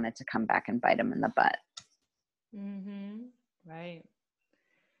they don't want it to come back and bite them in the butt. Mm-hmm. Right.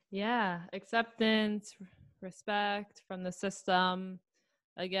 Yeah. Acceptance, respect from the system.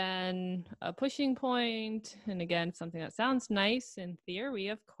 Again, a pushing point. And again, something that sounds nice in theory.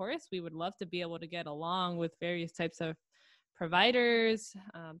 Of course, we would love to be able to get along with various types of providers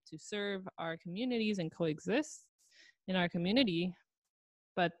to serve our communities and coexist in our community.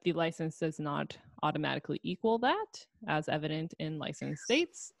 But the license does not automatically equal that, as evident in licensed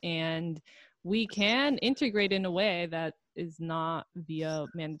states. And we can integrate in a way that is not via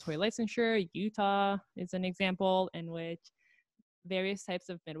mandatory licensure. Utah is an example in which various types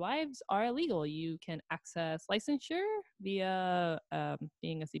of midwives are legal. You can access licensure via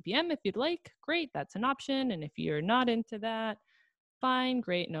being a CPM if you'd like. Great, that's an option. And if you're not into that, fine,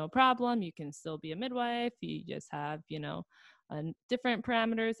 great, no problem. You can still be a midwife. You just have, different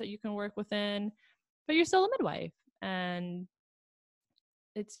parameters that you can work within, but you're still a midwife. And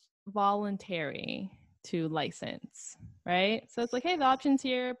it's voluntary to license, right? So it's like, hey, the option's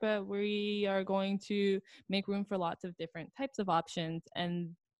here, but we are going to make room for lots of different types of options. And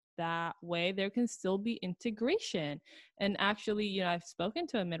that way there can still be integration. And actually, I've spoken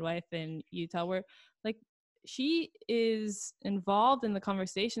to a midwife in Utah where she is involved in the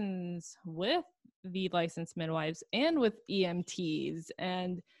conversations with the licensed midwives and with EMTs,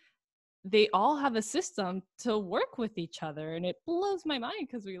 and they all have a system to work with each other. And it blows my mind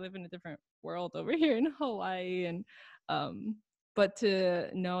because we live in a different world over here in Hawaii. And but to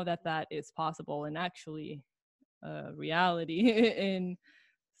know that is possible and actually reality in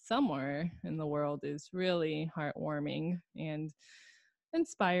somewhere in the world is really heartwarming and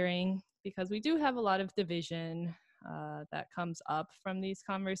inspiring, because we do have a lot of division that comes up from these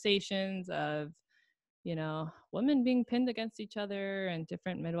conversations of, women being pinned against each other and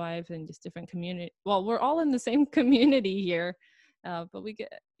different midwives and just different community. Well, we're all in the same community here, but we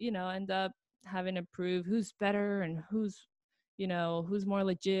get, end up having to prove who's better and who's more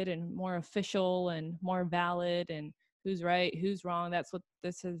legit and more official and more valid, and who's right, who's wrong. That's what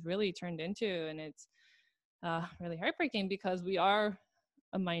this has really turned into. And it's really heartbreaking, because we are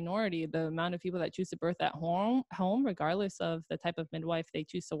a minority. The amount of people that choose to birth at home, regardless of the type of midwife they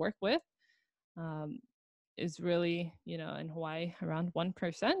choose to work with, um, is really, in Hawaii, around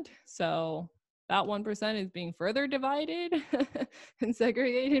 1%. So that 1% is being further divided and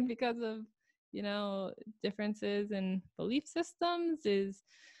segregated because of, differences in belief systems, is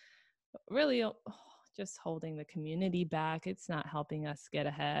really just holding the community back. It's not helping us get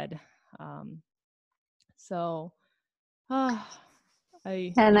ahead. Um, so, I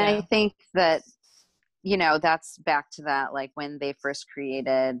think that, that's back to that, like when they first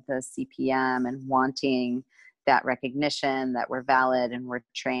created the CPM and wanting that recognition that we're valid and we're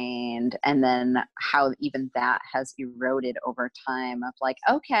trained, and then how even that has eroded over time of like,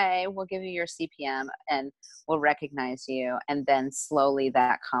 okay, we'll give you your CPM and we'll recognize you. And then slowly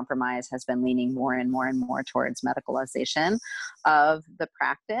that compromise has been leaning more and more and more towards medicalization of the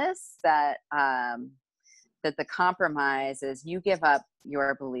practice, that the compromise is you give up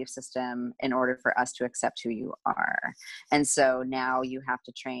your belief system in order for us to accept who you are. And so now you have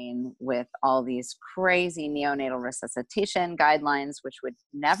to train with all these crazy neonatal resuscitation guidelines, which would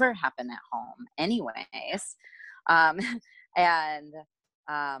never happen at home anyways. And,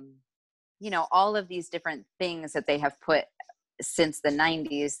 all of these different things that they have put since the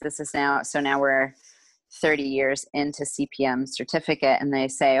 90s. Now we're 30 years into CPM certificate, and they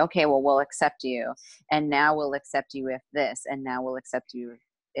say, okay, well, we'll accept you. And now we'll accept you if this, and now we'll accept you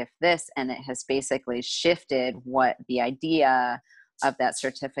if this. And it has basically shifted what the idea of that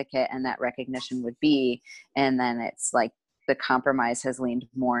certificate and that recognition would be. And then it's like the compromise has leaned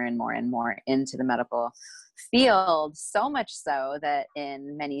more and more and more into the medical field, so much so that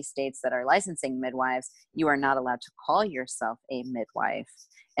in many states that are licensing midwives, you are not allowed to call yourself a midwife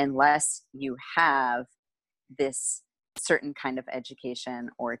unless you have this certain kind of education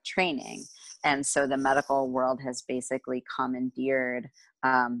or training. And so the medical world has basically commandeered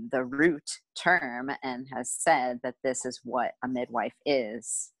the root term and has said that this is what a midwife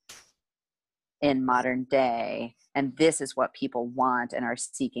is in modern day. And this is what people want and are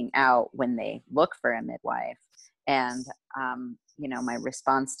seeking out when they look for a midwife. And, my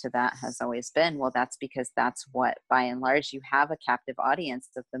response to that has always been, well, that's because that's what, by and large, you have a captive audience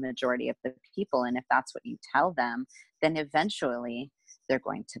of the majority of the people. And if that's what you tell them, then eventually they're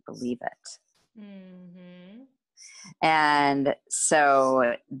going to believe it. Mm-hmm. And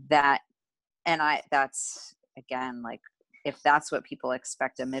so that's again, like, if that's what people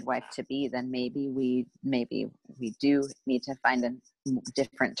expect a midwife to be, then maybe we do need to find a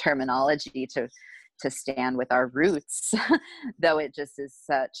different terminology to stand with our roots, though it just is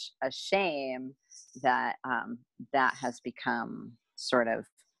such a shame that that has become sort of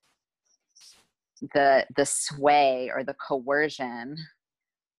the sway or the coercion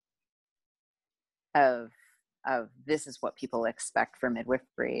of this is what people expect for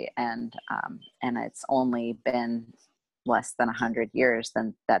midwifery, and it's only been less than 100 years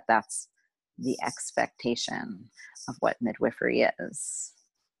then that's the expectation of what midwifery is.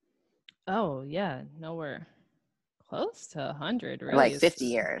 Oh yeah, nowhere close to 100, really. Like 50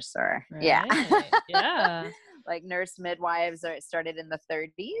 years or right? Yeah. Yeah. Like nurse midwives started in the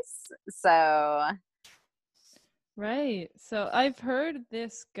 30s. So Right. So I've heard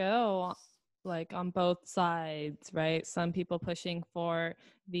this go like on both sides, right? Some people pushing for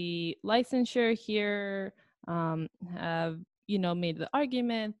the licensure here have, made the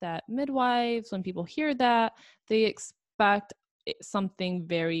argument that midwives, when people hear that, they expect something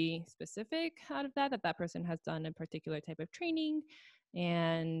very specific out of that person has done a particular type of training,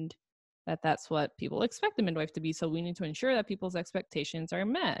 and that's what people expect the midwife to be. So we need to ensure that people's expectations are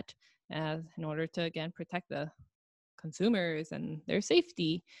met in order to, again, protect the consumers and their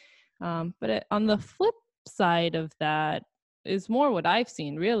safety. But on the flip side of that is more what I've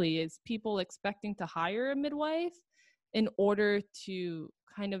seen, really, is people expecting to hire a midwife in order to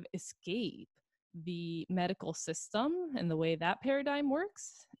kind of escape the medical system and the way that paradigm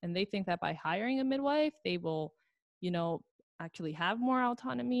works. And they think that by hiring a midwife, they will, actually have more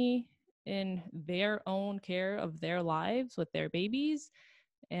autonomy in their own care of their lives with their babies.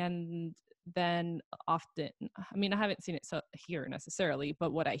 And then often, I haven't seen it here necessarily,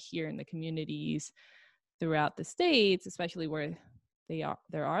 but what I hear in the communities throughout the states, especially where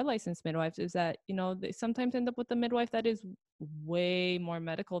there are licensed midwives, is that, they sometimes end up with a midwife that is way more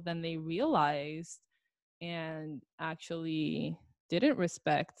medical than they realized, and actually didn't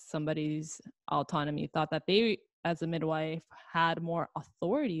respect somebody's autonomy, thought that they, as a midwife, had more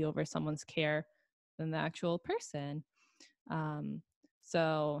authority over someone's care than the actual person.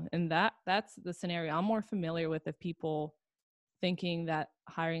 So, and that's the scenario I'm more familiar with, of people thinking that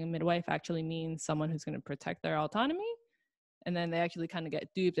hiring a midwife actually means someone who's going to protect their autonomy. And then they actually kind of get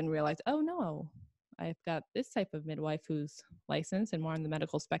duped and realize, oh no, I've got this type of midwife who's licensed and more on the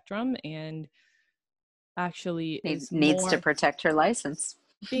medical spectrum and actually is Needs to more, protect her license.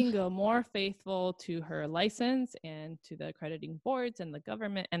 bingo, more faithful to her license and to the accrediting boards and the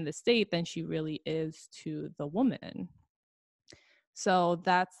government and the state than she really is to the woman. So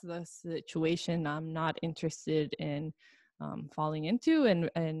that's the situation I'm not interested in falling into,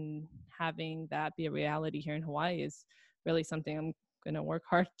 and having that be a reality here in Hawaii is really something I'm going to work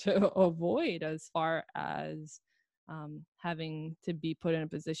hard to avoid, as far as having to be put in a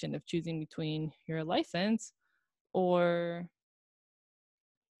position of choosing between your license or,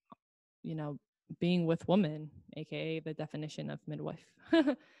 you know, being with women, aka the definition of midwife.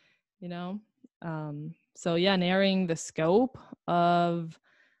 you know so yeah, narrowing the scope of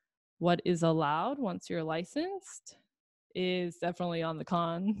what is allowed once you're licensed is definitely on the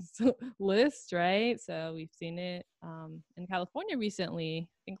cons list, right? So we've seen it in California recently.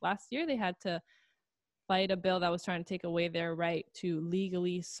 I think last year they had to fight a bill that was trying to take away their right to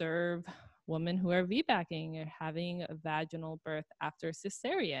legally serve women who are VBACing or having a vaginal birth after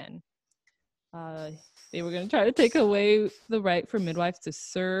cesarean. They were going to try to take away the right for midwives to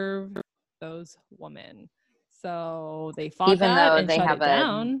serve those women. So they fought Even that though and they shut have it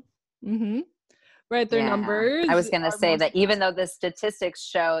down. Right, their numbers. I was going to are say more that even though successful. the statistics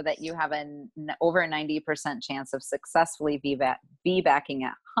show that you have an over 90% chance of successfully VBACing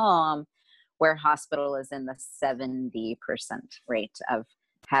at home, where hospital is in the 70% rate of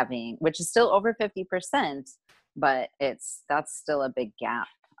having, which is still over 50%, but that's still a big gap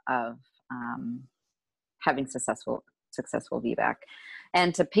of having successful VBAC.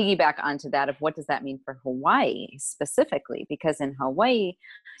 And to piggyback onto that, of what does that mean for Hawaii specifically? Because in Hawaii,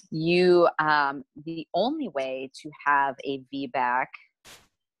 you the only way to have a VBAC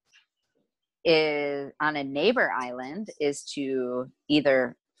is on a neighbor island is to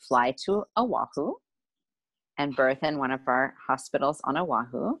either fly to Oahu and birth in one of our hospitals on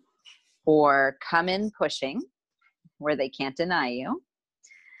Oahu, or come in pushing where they can't deny you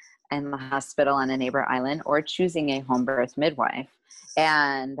in the hospital on a neighbor island, or choosing a home birth midwife.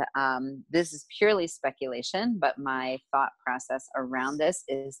 And this is purely speculation, but my thought process around this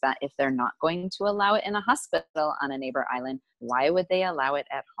is that if they're not going to allow it in a hospital on a neighbor island, why would they allow it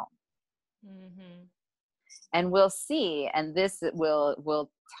at home? Mm-hmm. And we'll see, and this we'll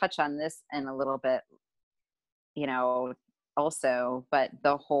touch on this in a little bit, also, but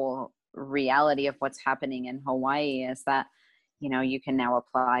the whole reality of what's happening in Hawaii is that, you can now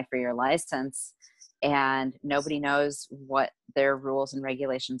apply for your license and nobody knows what their rules and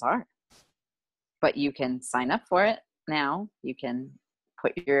regulations are. But you can sign up for it now. You can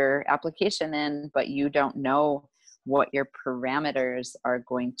put your application in, but you don't know what your parameters are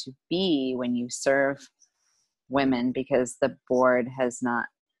going to be when you serve women, because the board has not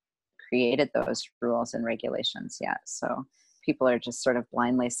created those rules and regulations yet. So people are just sort of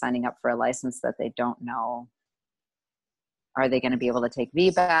blindly signing up for a license that they don't know. Are they going to be able to take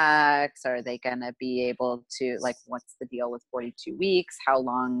VBACs? Are they going to be able to, what's the deal with 42 weeks? How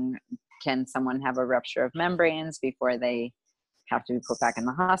long can someone have a rupture of membranes before they have to be put back in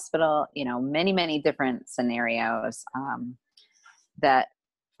the hospital? Many, many different scenarios that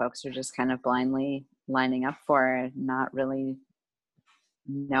folks are just kind of blindly lining up for, not really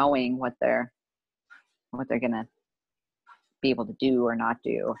knowing what they're going to be able to do or not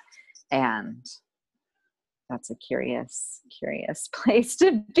do. And that's a curious place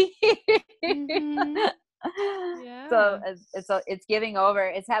to be. Mm-hmm. Yeah. So it's giving over.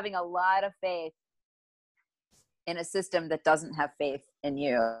 It's having a lot of faith in a system that doesn't have faith in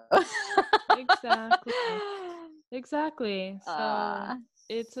you. Exactly. So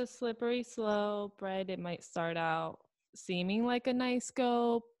it's a slippery slope, right? It might start out seeming like a nice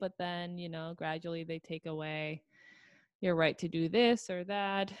scope, but then, gradually they take away your right to do this or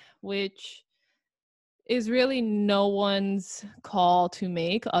that, which is really no one's call to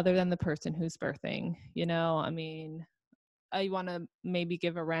make other than the person who's birthing. I want to maybe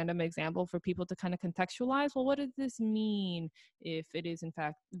give a random example for people to kind of contextualize. Well, what does this mean if it is in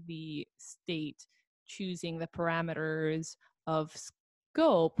fact the state choosing the parameters of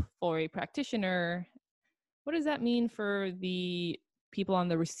scope for a practitioner? What does that mean for the people on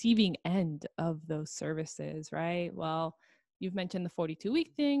the receiving end of those services, right? Well, you've mentioned the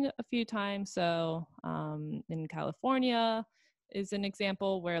 42-week thing a few times. So in California is an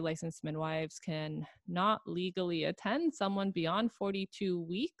example where licensed midwives can not legally attend someone beyond 42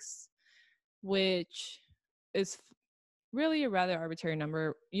 weeks, which is really a rather arbitrary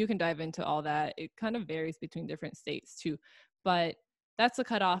number. You can dive into all that. It kind of varies between different states too. But that's the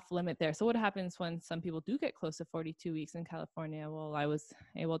cutoff limit there. So what happens when some people do get close to 42 weeks in California? Well, I was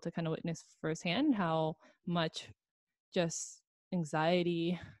able to kind of witness firsthand how much just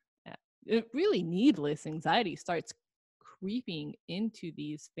anxiety, really needless anxiety, starts creeping into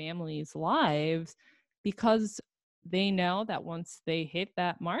these families' lives, because they know that once they hit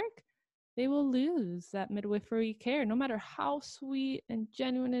that mark, they will lose that midwifery care. No matter how sweet and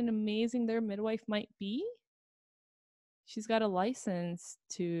genuine and amazing their midwife might be, she's got a license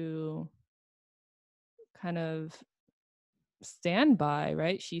to kind of stand by,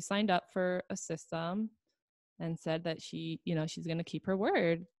 right? She signed up for a system and said that she's going to keep her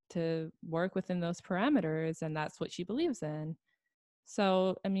word to work within those parameters, and that's what she believes in.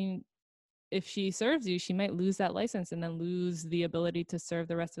 So, I mean, if she serves you, she might lose that license and then lose the ability to serve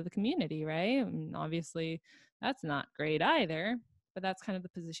the rest of the community, right? And obviously, that's not great either, but that's kind of the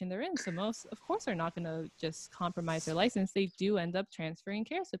position they're in. So most, of course, are not going to just compromise their license. They do end up transferring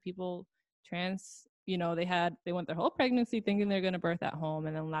care. So people they went their whole pregnancy thinking they're going to birth at home,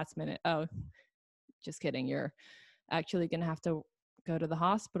 and then last minute, oh, just kidding, you're actually going to have to go to the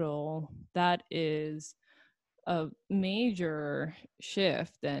hospital. That is a major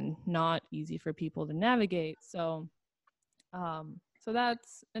shift and not easy for people to navigate. So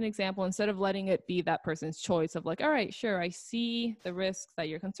that's an example. Instead of letting it be that person's choice of like, all right, sure, I see the risks that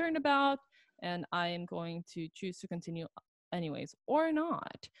you're concerned about, and I am going to choose to continue anyways, or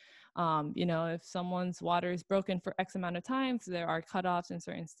not. If someone's water is broken for X amount of times, there are cutoffs in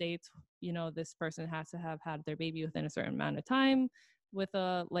certain states. This person has to have had their baby within a certain amount of time with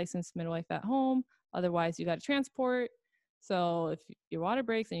a licensed midwife at home. Otherwise, you got to transport. So if your water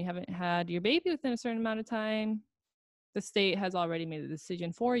breaks and you haven't had your baby within a certain amount of time, the state has already made a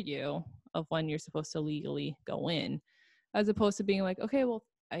decision for you of when you're supposed to legally go in, as opposed to being like, okay, well,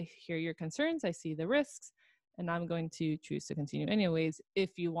 I hear your concerns, I see the risks, and I'm going to choose to continue anyways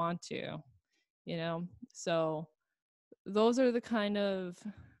if you want to, So those are the kind of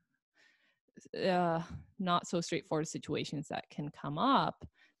not so straightforward situations that can come up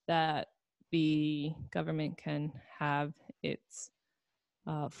that the government can have its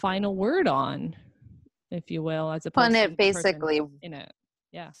final word on, if you will, as opposed to the person in it.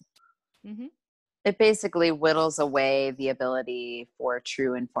 Yeah. Mm-hmm. It basically whittles away the ability for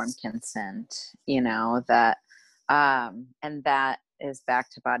true informed consent, that, and that is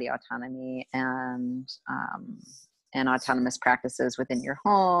back to body autonomy and autonomous practices within your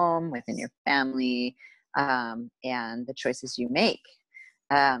home, within your family, and the choices you make.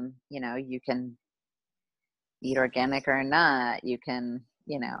 You can eat organic or not. You can,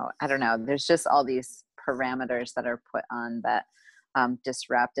 I don't know. There's just all these parameters that are put on that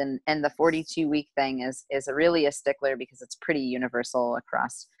disrupt. And the 42-week thing is really a stickler because it's pretty universal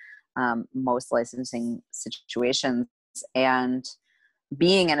across most licensing situations. And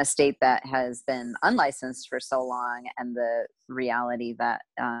being in a state that has been unlicensed for so long, and the reality that,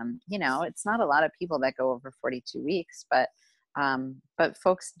 it's not a lot of people that go over 42 weeks, but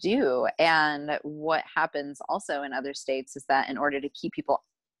folks do. And what happens also in other states is that in order to keep people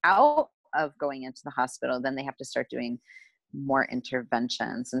out of going into the hospital, then they have to start doing more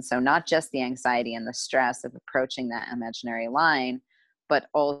interventions. And so not just the anxiety and the stress of approaching that imaginary line, but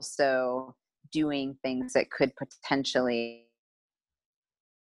also doing things that could potentially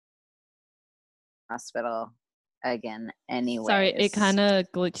hospital again anyway. Sorry, it kind of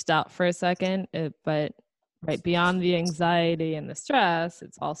glitched out for a second, but right beyond the anxiety and the stress,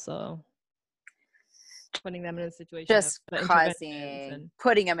 it's also putting them in a situation just of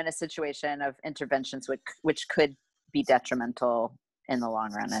putting them in a situation of interventions which could be detrimental in the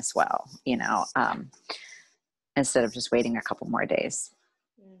long run as well, instead of just waiting a couple more days.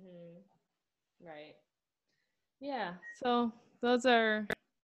 Mm-hmm. Right. Yeah. So those are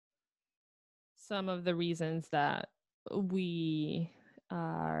some of the reasons that we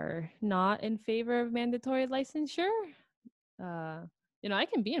are not in favor of mandatory licensure. I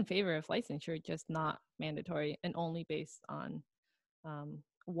can be in favor of licensure, just not mandatory and only based on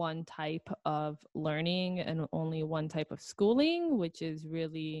one type of learning and only one type of schooling, which is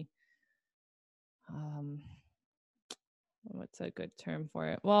really, what's a good term for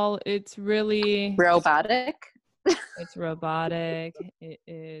it? Well, it's really robotic. It's robotic. It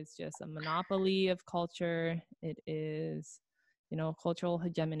is just a monopoly of culture. It is, cultural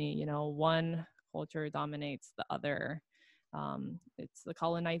hegemony. One culture dominates the other. It's the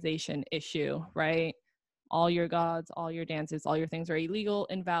colonization issue, right? All your gods, all your dances, all your things are illegal,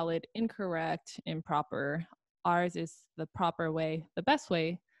 invalid, incorrect, improper. Ours is the proper way, the best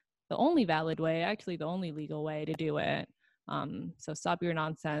way, the only valid way, actually the only legal way to do it. So stop your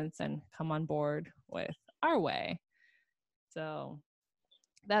nonsense and come on board with our way. So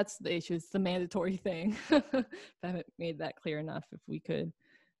that's the issue. It's the mandatory thing. If I haven't made that clear enough, if we could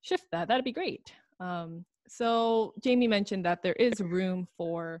shift that, that'd be great. So Jamie mentioned that there is room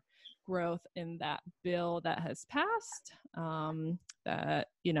for growth in that bill that has passed, that,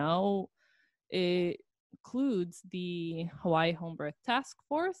 it includes the Hawaii Home Birth Task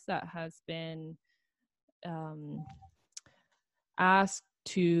Force that has been asked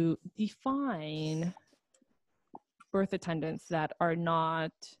to define birth attendants that are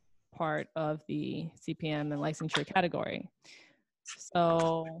not part of the CPM and licensure category.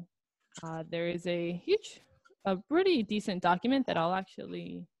 So there is a pretty decent document that I'll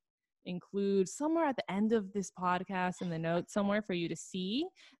actually include somewhere at the end of this podcast in the notes somewhere for you to see,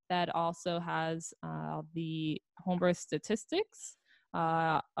 that also has the home birth statistics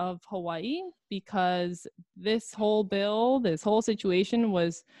of Hawaii, because this whole situation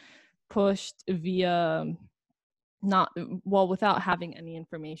was pushed without having any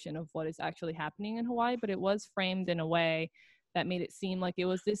information of what is actually happening in Hawaii, but it was framed in a way that made it seem like it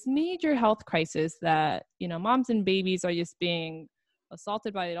was this major health crisis that, moms and babies are just being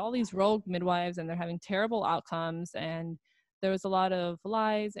assaulted by all these rogue midwives and they're having terrible outcomes. And there was a lot of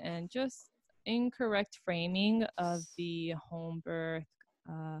lies and just incorrect framing of the home birth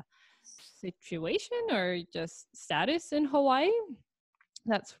situation or just status in Hawaii.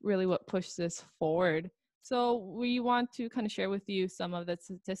 That's really what pushed this forward. So we want to kind of share with you some of the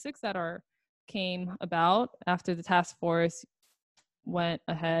statistics that came about after the task force went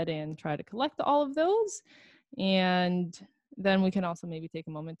ahead and tried to collect all of those. And then we can also maybe take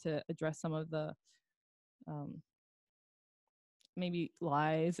a moment to address some of the maybe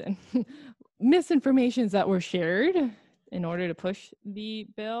lies and misinformations that were shared in order to push the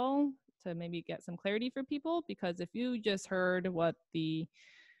bill, to maybe get some clarity for people. Because if you just heard what the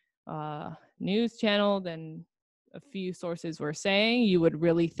news channel and a few sources were saying, you would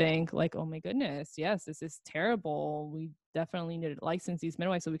really think like, oh my goodness, yes, this is terrible. We definitely need to license these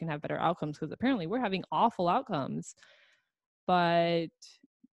midwives so we can have better outcomes, because apparently we're having awful outcomes. But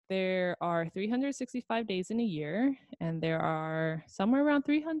there are 365 days in a year, and there are somewhere around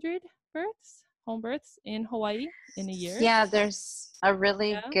 300 home births in Hawaii in a year. Yeah, there's a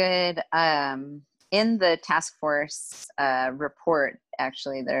really good in the task force report.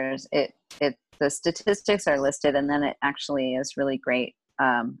 Actually, the statistics are listed, and then it actually is really great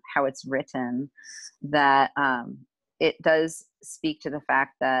how it's written. That it does speak to the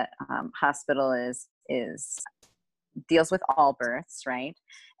fact that hospital deals with all births, right?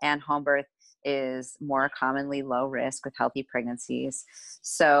 And home birth is more commonly low risk with healthy pregnancies.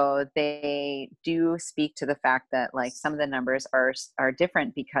 So they do speak to the fact that like some of the numbers are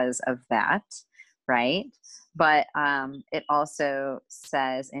different because of that, right? But it also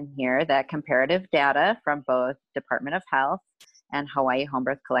says in here that comparative data from both Department of Health and Hawaii Home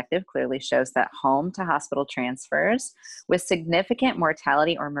Birth Collective clearly shows that home to hospital transfers with significant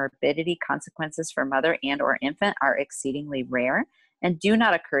mortality or morbidity consequences for mother and or infant are exceedingly rare and do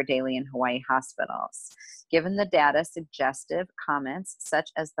not occur daily in Hawaii hospitals. Given the data, suggestive comments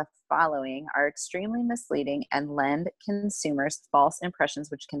such as the following are extremely misleading and lend consumers false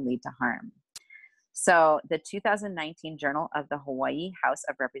impressions which can lead to harm. So the 2019 Journal of the Hawaii House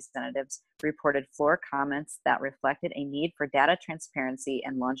of Representatives reported floor comments that reflected a need for data transparency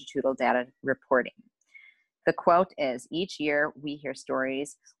and longitudinal data reporting. The quote is, "Each year we hear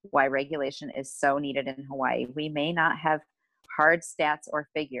stories why regulation is so needed in Hawaii. We may not have hard stats or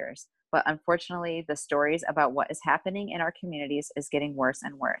figures, but unfortunately the stories about what is happening in our communities is getting worse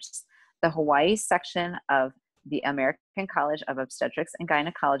and worse. The Hawaii section of the American College of Obstetrics and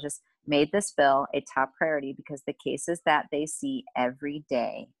Gynecologists made this bill a top priority because the cases that they see every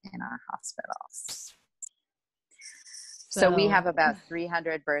day in our hospitals." So we have about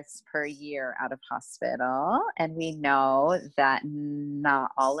 300 births per year out of hospital, and we know that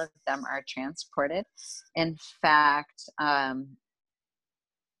not all of them are transported. In fact,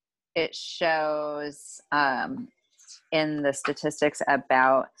 it shows in the statistics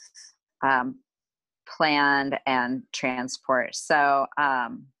about planned and transport. So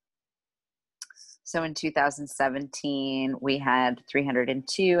in 2017, we had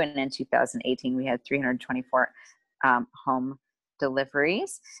 302, and in 2018, we had 324 home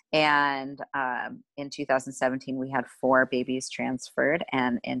deliveries. And in 2017, we had 4 babies transferred,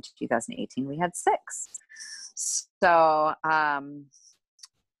 and in 2018, we had 6. So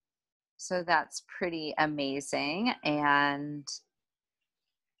that's pretty amazing. And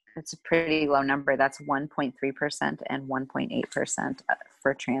it's a pretty low number. That's 1.3% and 1.8%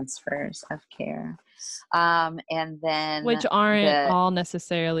 for transfers of care. And then which aren't all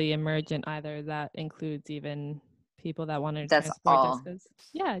necessarily emergent either. That includes even people that wanted to That's transport all Jessica's.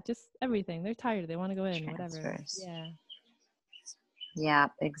 Yeah, just everything. They're tired. They want to go in, whatever. transfers. Yeah. Yeah,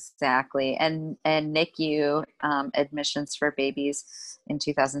 exactly. And NICU admissions for babies in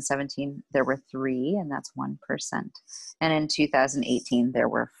 2017, there were 3, and that's 1%. And in 2018, there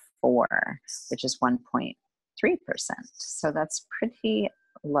were 4, which is 1.3%. So that's pretty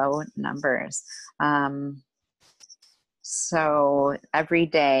low numbers. So every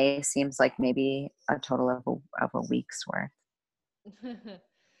day seems like maybe a total of a week's worth.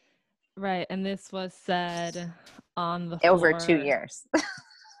 Right. And this was said on the Over 2 floor years.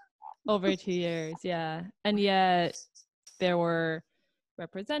 over 2 years. Yeah. And yet there were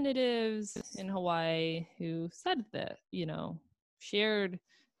representatives in Hawaii who said that, shared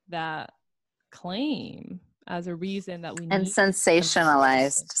that claim as a reason that we And need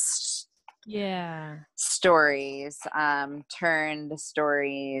sensationalized yeah stories, turned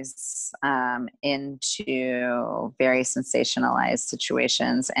stories into very sensationalized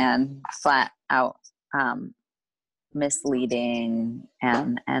situations and flat out misleading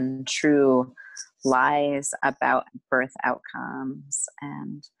and true lies about birth outcomes.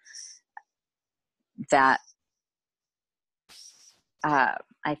 And that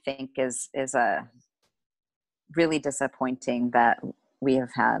I think is a really disappointing that we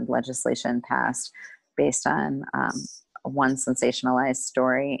have had legislation passed based on one sensationalized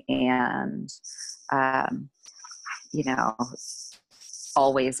story and,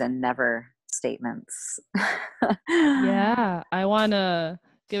 always and never statements. Yeah, I want to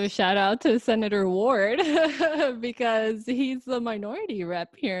give a shout out to Senator Ward because he's the minority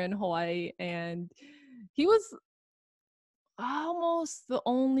rep here in Hawaii, and he was almost the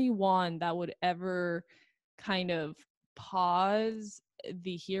only one that would ever kind of pause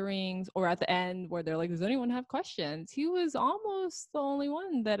the hearings or at the end where they're like, does anyone have questions? He was almost the only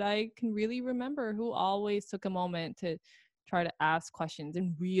one that I can really remember who always took a moment to try to ask questions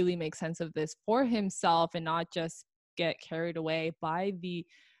and really make sense of this for himself and not just get carried away by the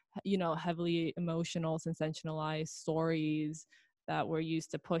heavily emotional sensationalized stories that were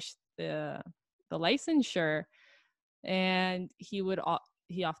used to push the licensure. And he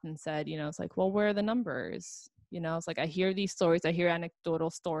often said, it's like, well, where are the numbers? It's like, I hear these stories, I hear anecdotal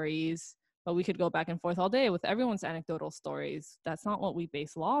stories, but we could go back and forth all day with everyone's anecdotal stories. That's not what we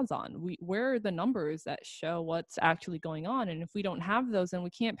base laws on. Where are the numbers that show what's actually going on? And if we don't have those, then we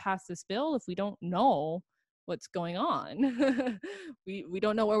can't pass this bill if we don't know what's going on. we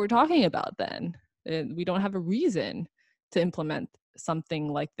don't know what we're talking about then. And we don't have a reason to implement something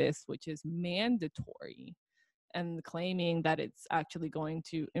like this, which is mandatory, and claiming that it's actually going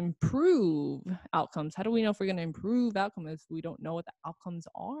to improve outcomes. How do we know if we're going to improve outcomes if we don't know what the outcomes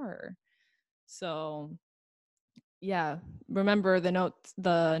are? So yeah, remember the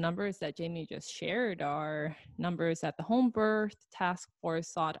numbers that Jamie just shared are numbers that the Home Birth Task Force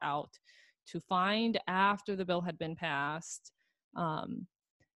sought out to find after the bill had been passed.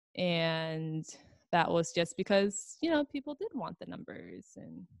 And that was just because, people did want the numbers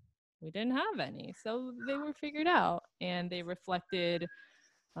and we didn't have any. So they were figured out and they reflected,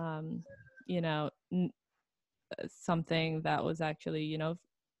 something that was actually,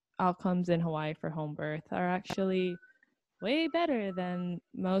 outcomes in Hawaii for home birth are actually way better than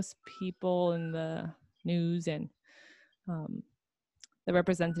most people in the news and the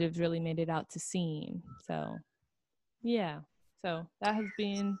representatives really made it out to seem. So, yeah. So that has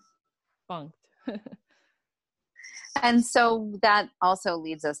been bunked. And so that also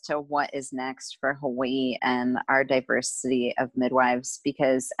leads us to what is next for Hawaii and our diversity of midwives,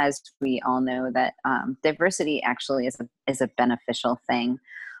 because as we all know that diversity actually is a beneficial thing.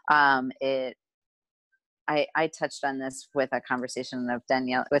 I touched on this with a conversation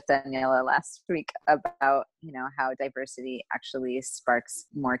with Daniela last week about, how diversity actually sparks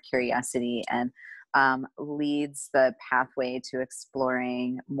more curiosity and leads the pathway to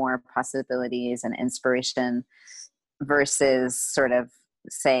exploring more possibilities and inspiration versus sort of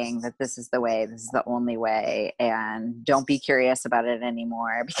saying that this is the way, this is the only way, and don't be curious about it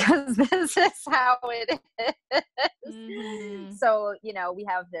anymore because this is how it is. Mm-hmm. So, we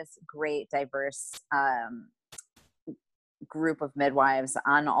have this great diverse group of midwives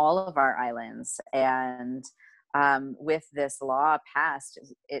on all of our islands. And with this law passed,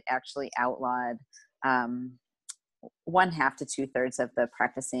 it actually outlawed 1/2 to 2/3 of the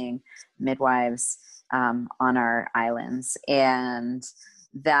practicing midwives on our islands. And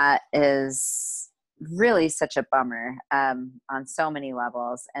that is really such a bummer on so many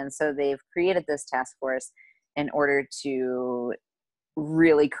levels. And so they've created this task force in order to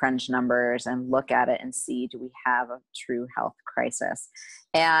really crunch numbers and look at it and see, do we have a true health crisis?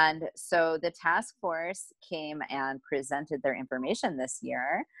 And so the task force came and presented their information this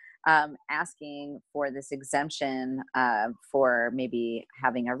year, asking for this exemption for maybe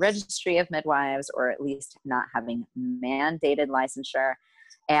having a registry of midwives, or at least not having mandated licensure.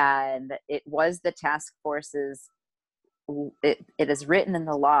 And it was the task force's, it is written in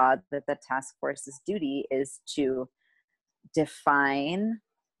the law that the task force's duty is to define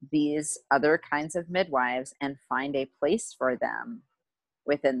these other kinds of midwives and find a place for them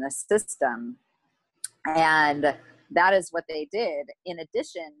within the system. And that is what they did, in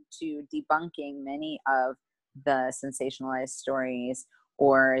addition to debunking many of the sensationalized stories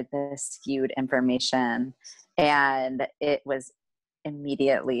or the skewed information. And it was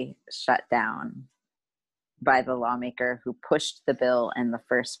immediately shut down by the lawmaker who pushed the bill in the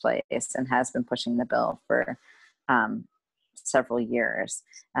first place and has been pushing the bill for several years.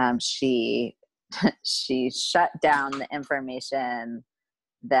 She shut down the information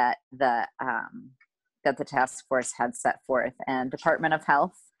that the task force had set forth, and Department of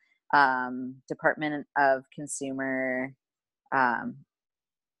Health, Department of Consumer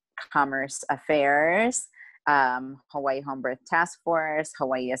Commerce Affairs, Hawaii Home Birth Task Force,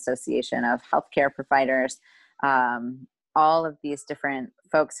 Hawaii Association of Healthcare Providers, all of these different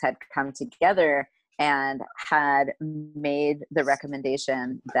folks had come together and had made the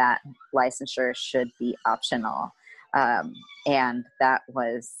recommendation that licensure should be optional. And that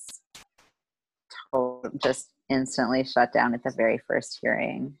was just instantly shut down at the very first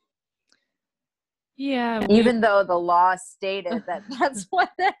hearing. Yeah. Even though the law stated that that's what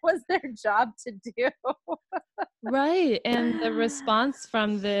that was their job to do. Right. And the response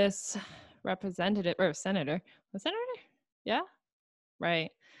from this representative or senator, yeah, right,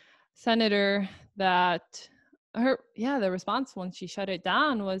 senator, that the response when she shut it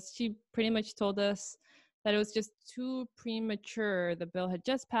down was, she pretty much told us that it was just too premature. The bill had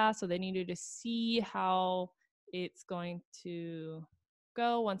just passed, so they needed to see how it's going to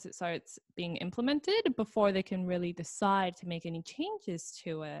go once it starts being implemented before they can really decide to make any changes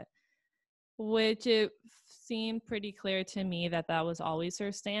to it. Which it seemed pretty clear to me that was always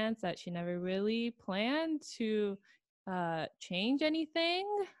her stance, that she never really planned to change anything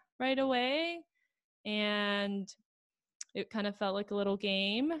right away. And it kind of felt like a little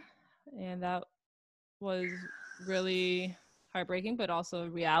game. And that was really heartbreaking, but also a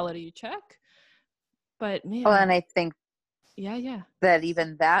reality check. But man. Well, and I think yeah, that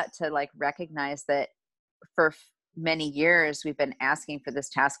even that, to like recognize that for many years we've been asking for this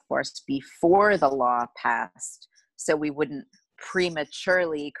task force before the law passed, so we wouldn't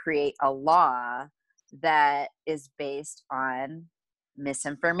prematurely create a law that is based on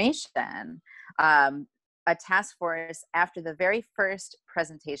misinformation. A task force, after the very first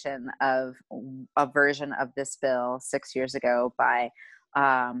presentation of a version of this bill 6 years ago by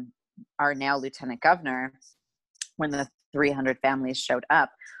our now Lieutenant Governor, when the 300 families showed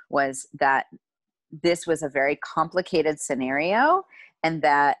up, was that this was a very complicated scenario, and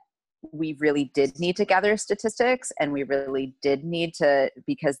that we really did need to gather statistics, and we really did need to,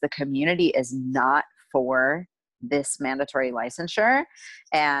 because the community is not for this mandatory licensure.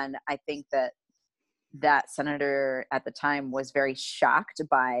 And I think that senator at the time was very shocked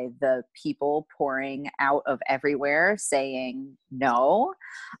by the people pouring out of everywhere saying no.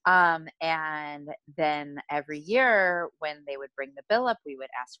 And then every year when they would bring the bill up, we would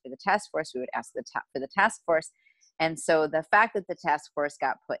ask for the task force, we would ask for the task force. And so the fact that the task force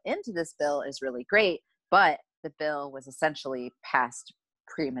got put into this bill is really great, but the bill was essentially passed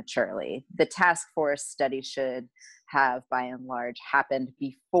prematurely. The task force study should have, by and large, happened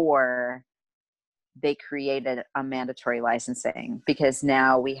before they created a mandatory licensing, because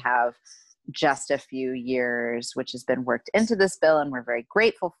now we have just a few years, which has been worked into this bill, and we're very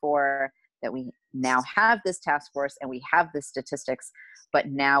grateful for that. We now have this task force and we have the statistics, but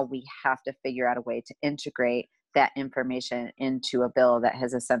now we have to figure out a way to integrate that information into a bill that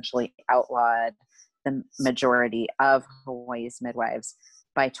has essentially outlawed the majority of Hawaii's midwives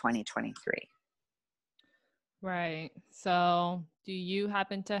by 2023. Right. So do you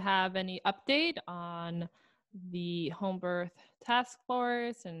happen to have any update on the home birth task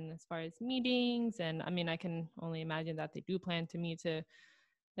force, and as far as meetings? And I mean, I can only imagine that they do plan to meet to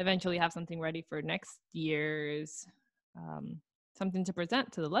eventually have something ready for next year's, something to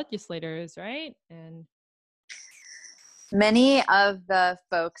present to the legislators, right? And many of the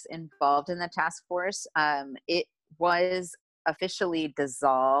folks involved in the task force, it was officially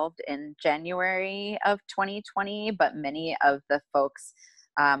dissolved in January of 2020, but many of the folks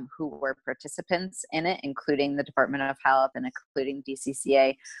who were participants in it, including the Department of Health and including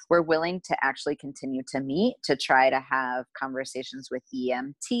DCCA, were willing to actually continue to meet to try to have conversations with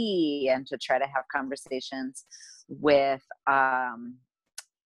EMT and to try to have conversations with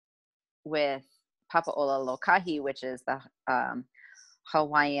Papaola Lokahi, which is the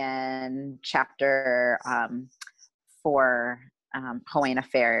Hawaiian chapter for Hawaiian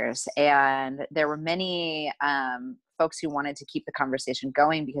Affairs. And there were many folks who wanted to keep the conversation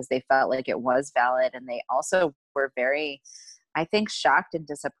going because they felt like it was valid. And they also were very, I think, shocked and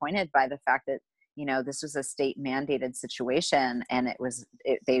disappointed by the fact that, you know, this was a state mandated situation, and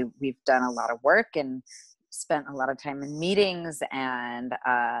we've done a lot of work and spent a lot of time in meetings and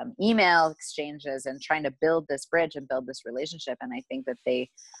email exchanges and trying to build this bridge and build this relationship. And I think that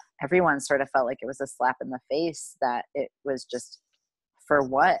everyone sort of felt like it was a slap in the face, that it was just for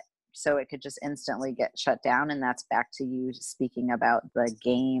what? So it could just instantly get shut down. And that's back to you speaking about the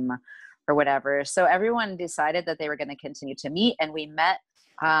game or whatever. So everyone decided that they were going to continue to meet, and we met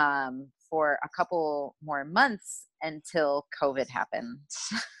for a couple more months until COVID happened.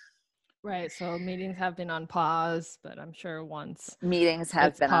 Right. So meetings have been on pause, but I'm sure once meetings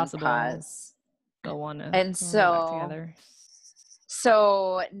have been possible, on pause, they'll want to and back together.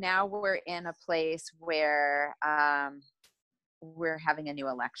 So now we're in a place where we're having a new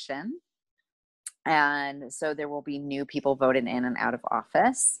election, and so there will be new people voted in and out of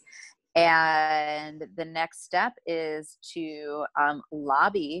office. And the next step is to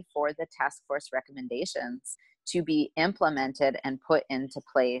lobby for the task force recommendations to be implemented and put into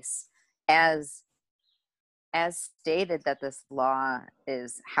place as stated, that this law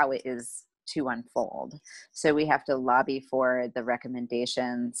is how it is to unfold. So we have to lobby for the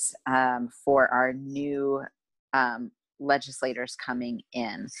recommendations for our new legislators coming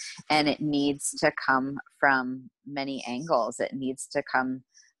in. And it needs to come from many angles. It needs to come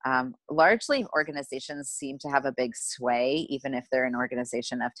largely, organizations seem to have a big sway, even if they're an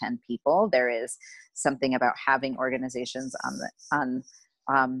organization of 10 people. There is something about having organizations on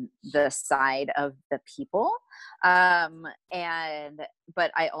the side of the people. But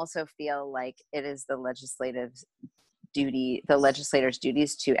I also feel like it is the legislators'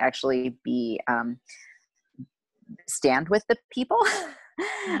 duties to actually be stand with the people.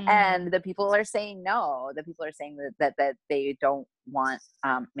 And the people are saying no. The people are saying that they don't want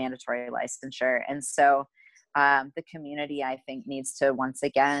mandatory licensure. And so the community, I think, needs to once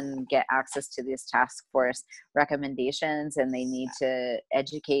again get access to these task force recommendations, and they need to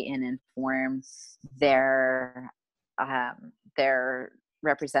educate and inform their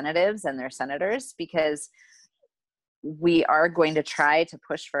representatives and their senators, because we are going to try to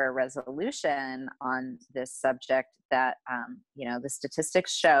push for a resolution on this subject that, the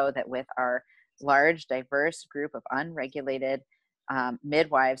statistics show that with our large, diverse group of unregulated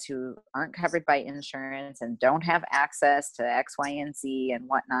midwives who aren't covered by insurance and don't have access to X, Y, and Z and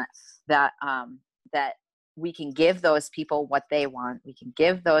whatnot, that we can give those people what they want. We can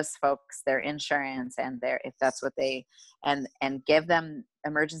give those folks their insurance and if that's what they, and give them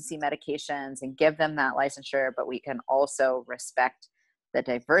emergency medications and give them that licensure, but we can also respect the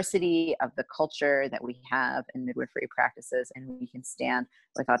diversity of the culture that we have in midwifery practices, and we can stand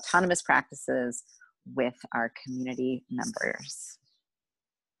with autonomous practices with our community members.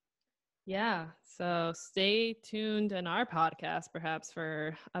 Yeah, so stay tuned in our podcast perhaps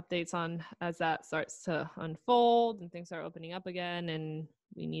for updates on as that starts to unfold and things are opening up again, and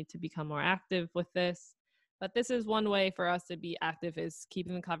we need to become more active with this. But this is one way for us to be active, is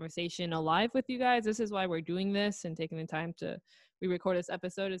keeping the conversation alive with you guys. This is why we're doing this and taking the time to re-record this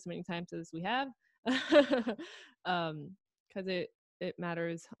episode as many times as we have, because it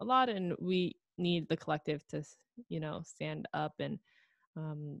matters a lot, and we need the collective to stand up and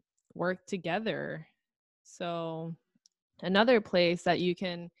work together. So another place that you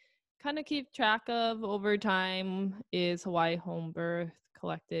can kind of keep track of over time is Hawaii Home Birth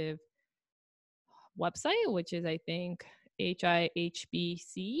Collective website, which is, I think, hihbc.com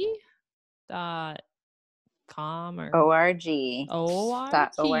or org.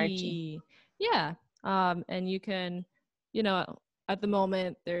 Yeah. And you can, at the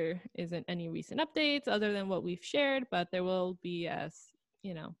moment there isn't any recent updates other than what we've shared, but there will be as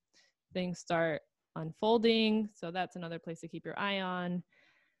things start unfolding. So that's another place to keep your eye on.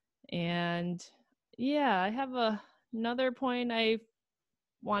 And yeah, I have another point I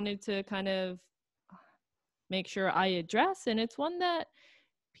wanted to kind of make sure I address, and it's one that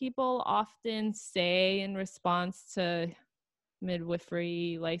people often say in response to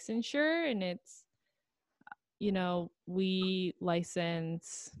midwifery licensure, and it's, we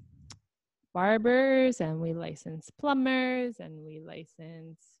license barbers, and we license plumbers, and we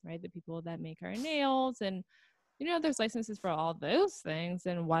license, right, the people that make our nails. And, there's licenses for all those things.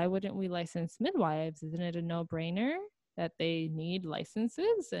 And why wouldn't we license midwives? Isn't it a no-brainer that they need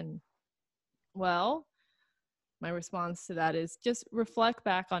licenses? And, well, my response to that is just reflect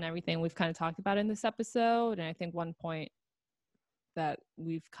back on everything we've kind of talked about in this episode. And I think one point that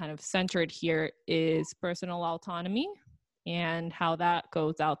we've kind of centered here is personal autonomy and how that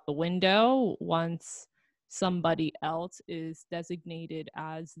goes out the window once somebody else is designated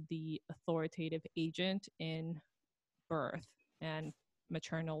as the authoritative agent in birth and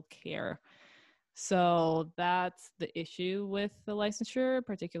maternal care. So that's the issue with the licensure,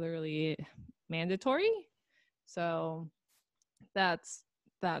 particularly mandatory. So that's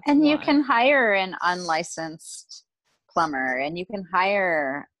and you why. can hire an unlicensed plumber, and you can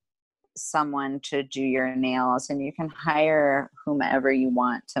hire someone to do your nails, and you can hire whomever you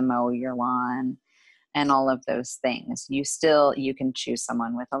want to mow your lawn and all of those things. You can choose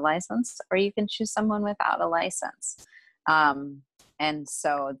someone with a license, or you can choose someone without a license. And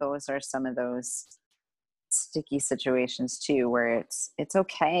so those are some of those sticky situations too, where it's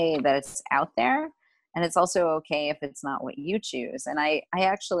okay that it's out there, and it's also okay if it's not what you choose. And I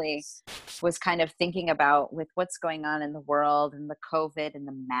actually was kind of thinking about, with what's going on in the world and the COVID and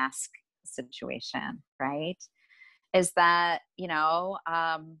the mask situation, right? Is that,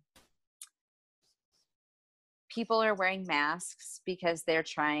 people are wearing masks because they're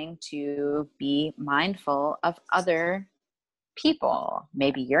trying to be mindful of other people.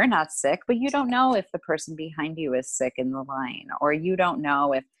 Maybe you're not sick, but you don't know if the person behind you is sick in the line, or you don't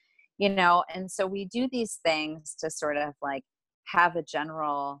know if, and so we do these things to sort of like have a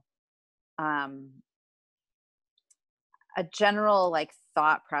general like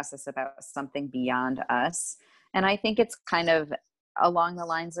thought process about something beyond us. And I think it's kind of along the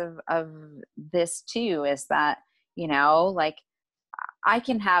lines of this too, is that, like, I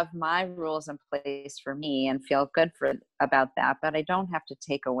can have my rules in place for me and feel good about that, but I don't have to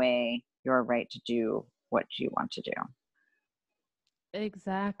take away your right to do what you want to do.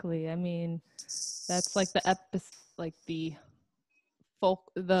 Exactly. I mean, that's like the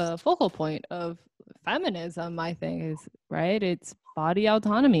focal point of feminism, I think, is right. It's body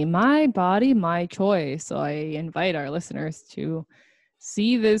autonomy, my body, my choice. So I invite our listeners to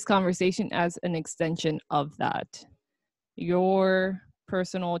see this conversation as an extension of that. Your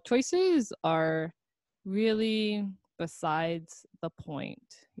personal choices are really besides the point.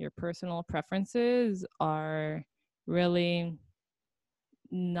 Your personal preferences are really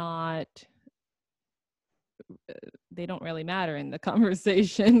not, they don't really matter in the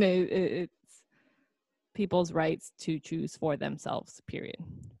conversation. It's people's rights to choose for themselves, period,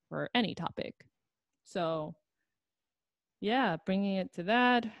 for any topic. So yeah, bringing it to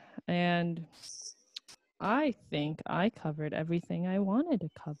that. And I think I covered everything I wanted to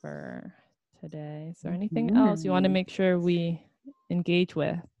cover today. Is there anything else you want to make sure we engage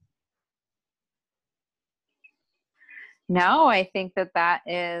with? No, I think that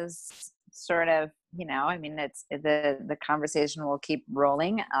is sort of, I mean, it's the conversation will keep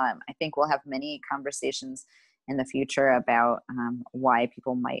rolling. I think we'll have many conversations in the future about why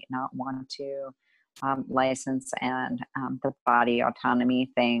people might not want to license, and the body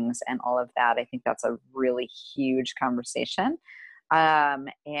autonomy things and all of that. I think that's a really huge conversation. But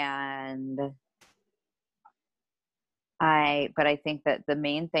I think that the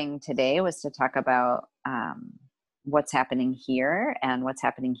main thing today was to talk about what's happening here and what's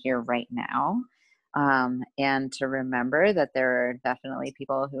happening here right now. And to remember that there are definitely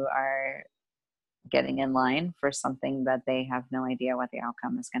people who are getting in line for something that they have no idea what the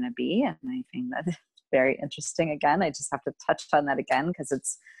outcome is going to be. And I think that very interesting. Again, I just have to touch on that again, because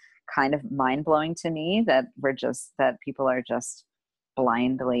it's kind of mind blowing to me that that people are just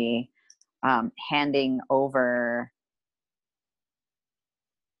blindly handing over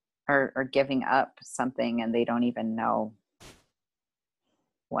or giving up something, and they don't even know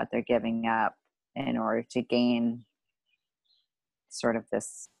what they're giving up in order to gain sort of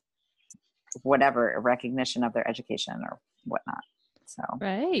this whatever recognition of their education or whatnot. So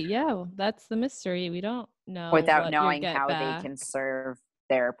right, yeah, that's the mystery. We don't know without what knowing how back. they can serve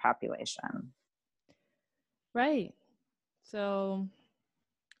their population. Right. So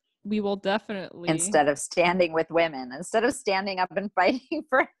we will definitely, instead of standing with women, instead of standing up and fighting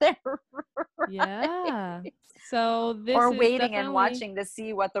for their rights. Yeah. So this or is waiting and watching to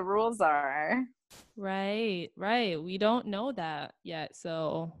see what the rules are. Right. We don't know that yet.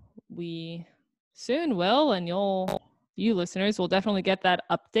 So we soon will, and you listeners will definitely get that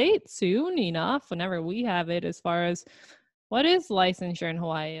update soon enough whenever we have it, as far as what is licensure in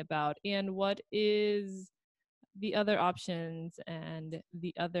Hawaii about, and what is the other options and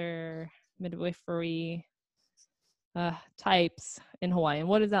the other midwifery types in Hawaii, and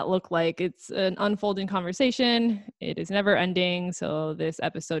what does that look like? It's an unfolding conversation. It is never ending. So this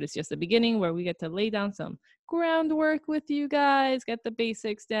episode is just the beginning where we get to lay down some groundwork with you guys, get the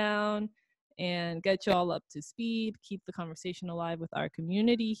basics down, and get you all up to speed, keep the conversation alive with our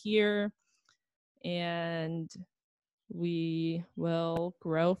community here. And we will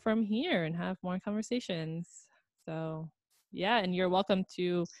grow from here and have more conversations. So yeah, and you're welcome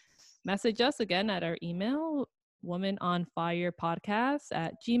to message us again at our email,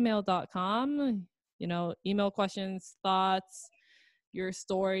 womanonfirepodcast@gmail.com. Email questions, thoughts, your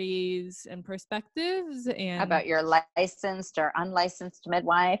stories and perspectives, and about your licensed or unlicensed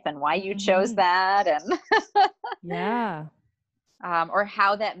midwife and why you chose Mhm. that, and Yeah. or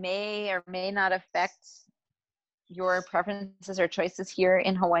how that may or may not affect your preferences or choices here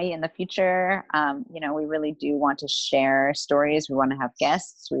in Hawaii in the future. We really do want to share stories. We want to have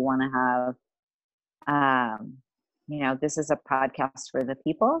guests. We want to have, this is a podcast for the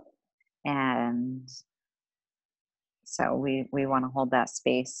people. And so we want to hold that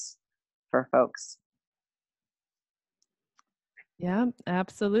space for folks. Yeah,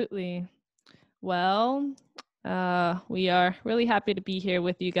 absolutely. Well, we are really happy to be here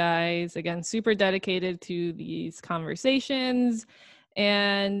with you guys. Again, super dedicated to these conversations.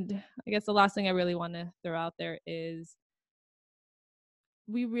 And I guess the last thing I really want to throw out there is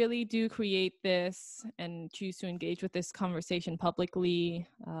we really do create this and choose to engage with this conversation publicly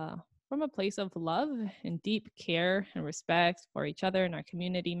from a place of love and deep care and respect for each other and our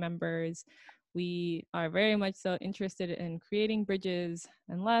community members. We are very much so interested in creating bridges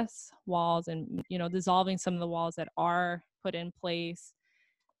and less walls, and dissolving some of the walls that are put in place.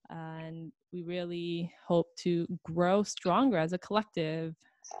 And we really hope to grow stronger as a collective,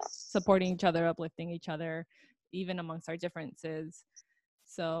 supporting each other, uplifting each other, even amongst our differences.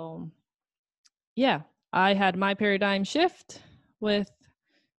 So yeah, I had my paradigm shift with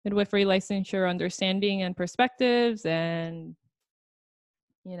midwifery licensure understanding and perspectives, and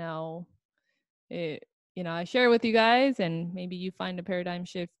I share with you guys, and maybe you find a paradigm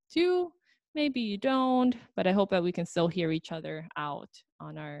shift too, maybe you don't, but I hope that we can still hear each other out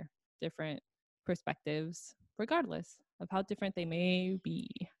on our different perspectives, regardless of how different they may be.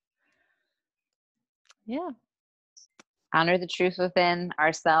 Yeah. Honor the truth within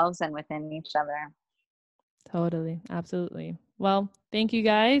ourselves and within each other. Totally. Absolutely. Well, thank you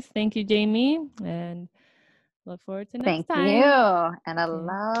guys. Thank you, Jamie. And look forward to next time. Thank you. And Okay.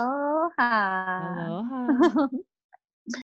 aloha. Aloha.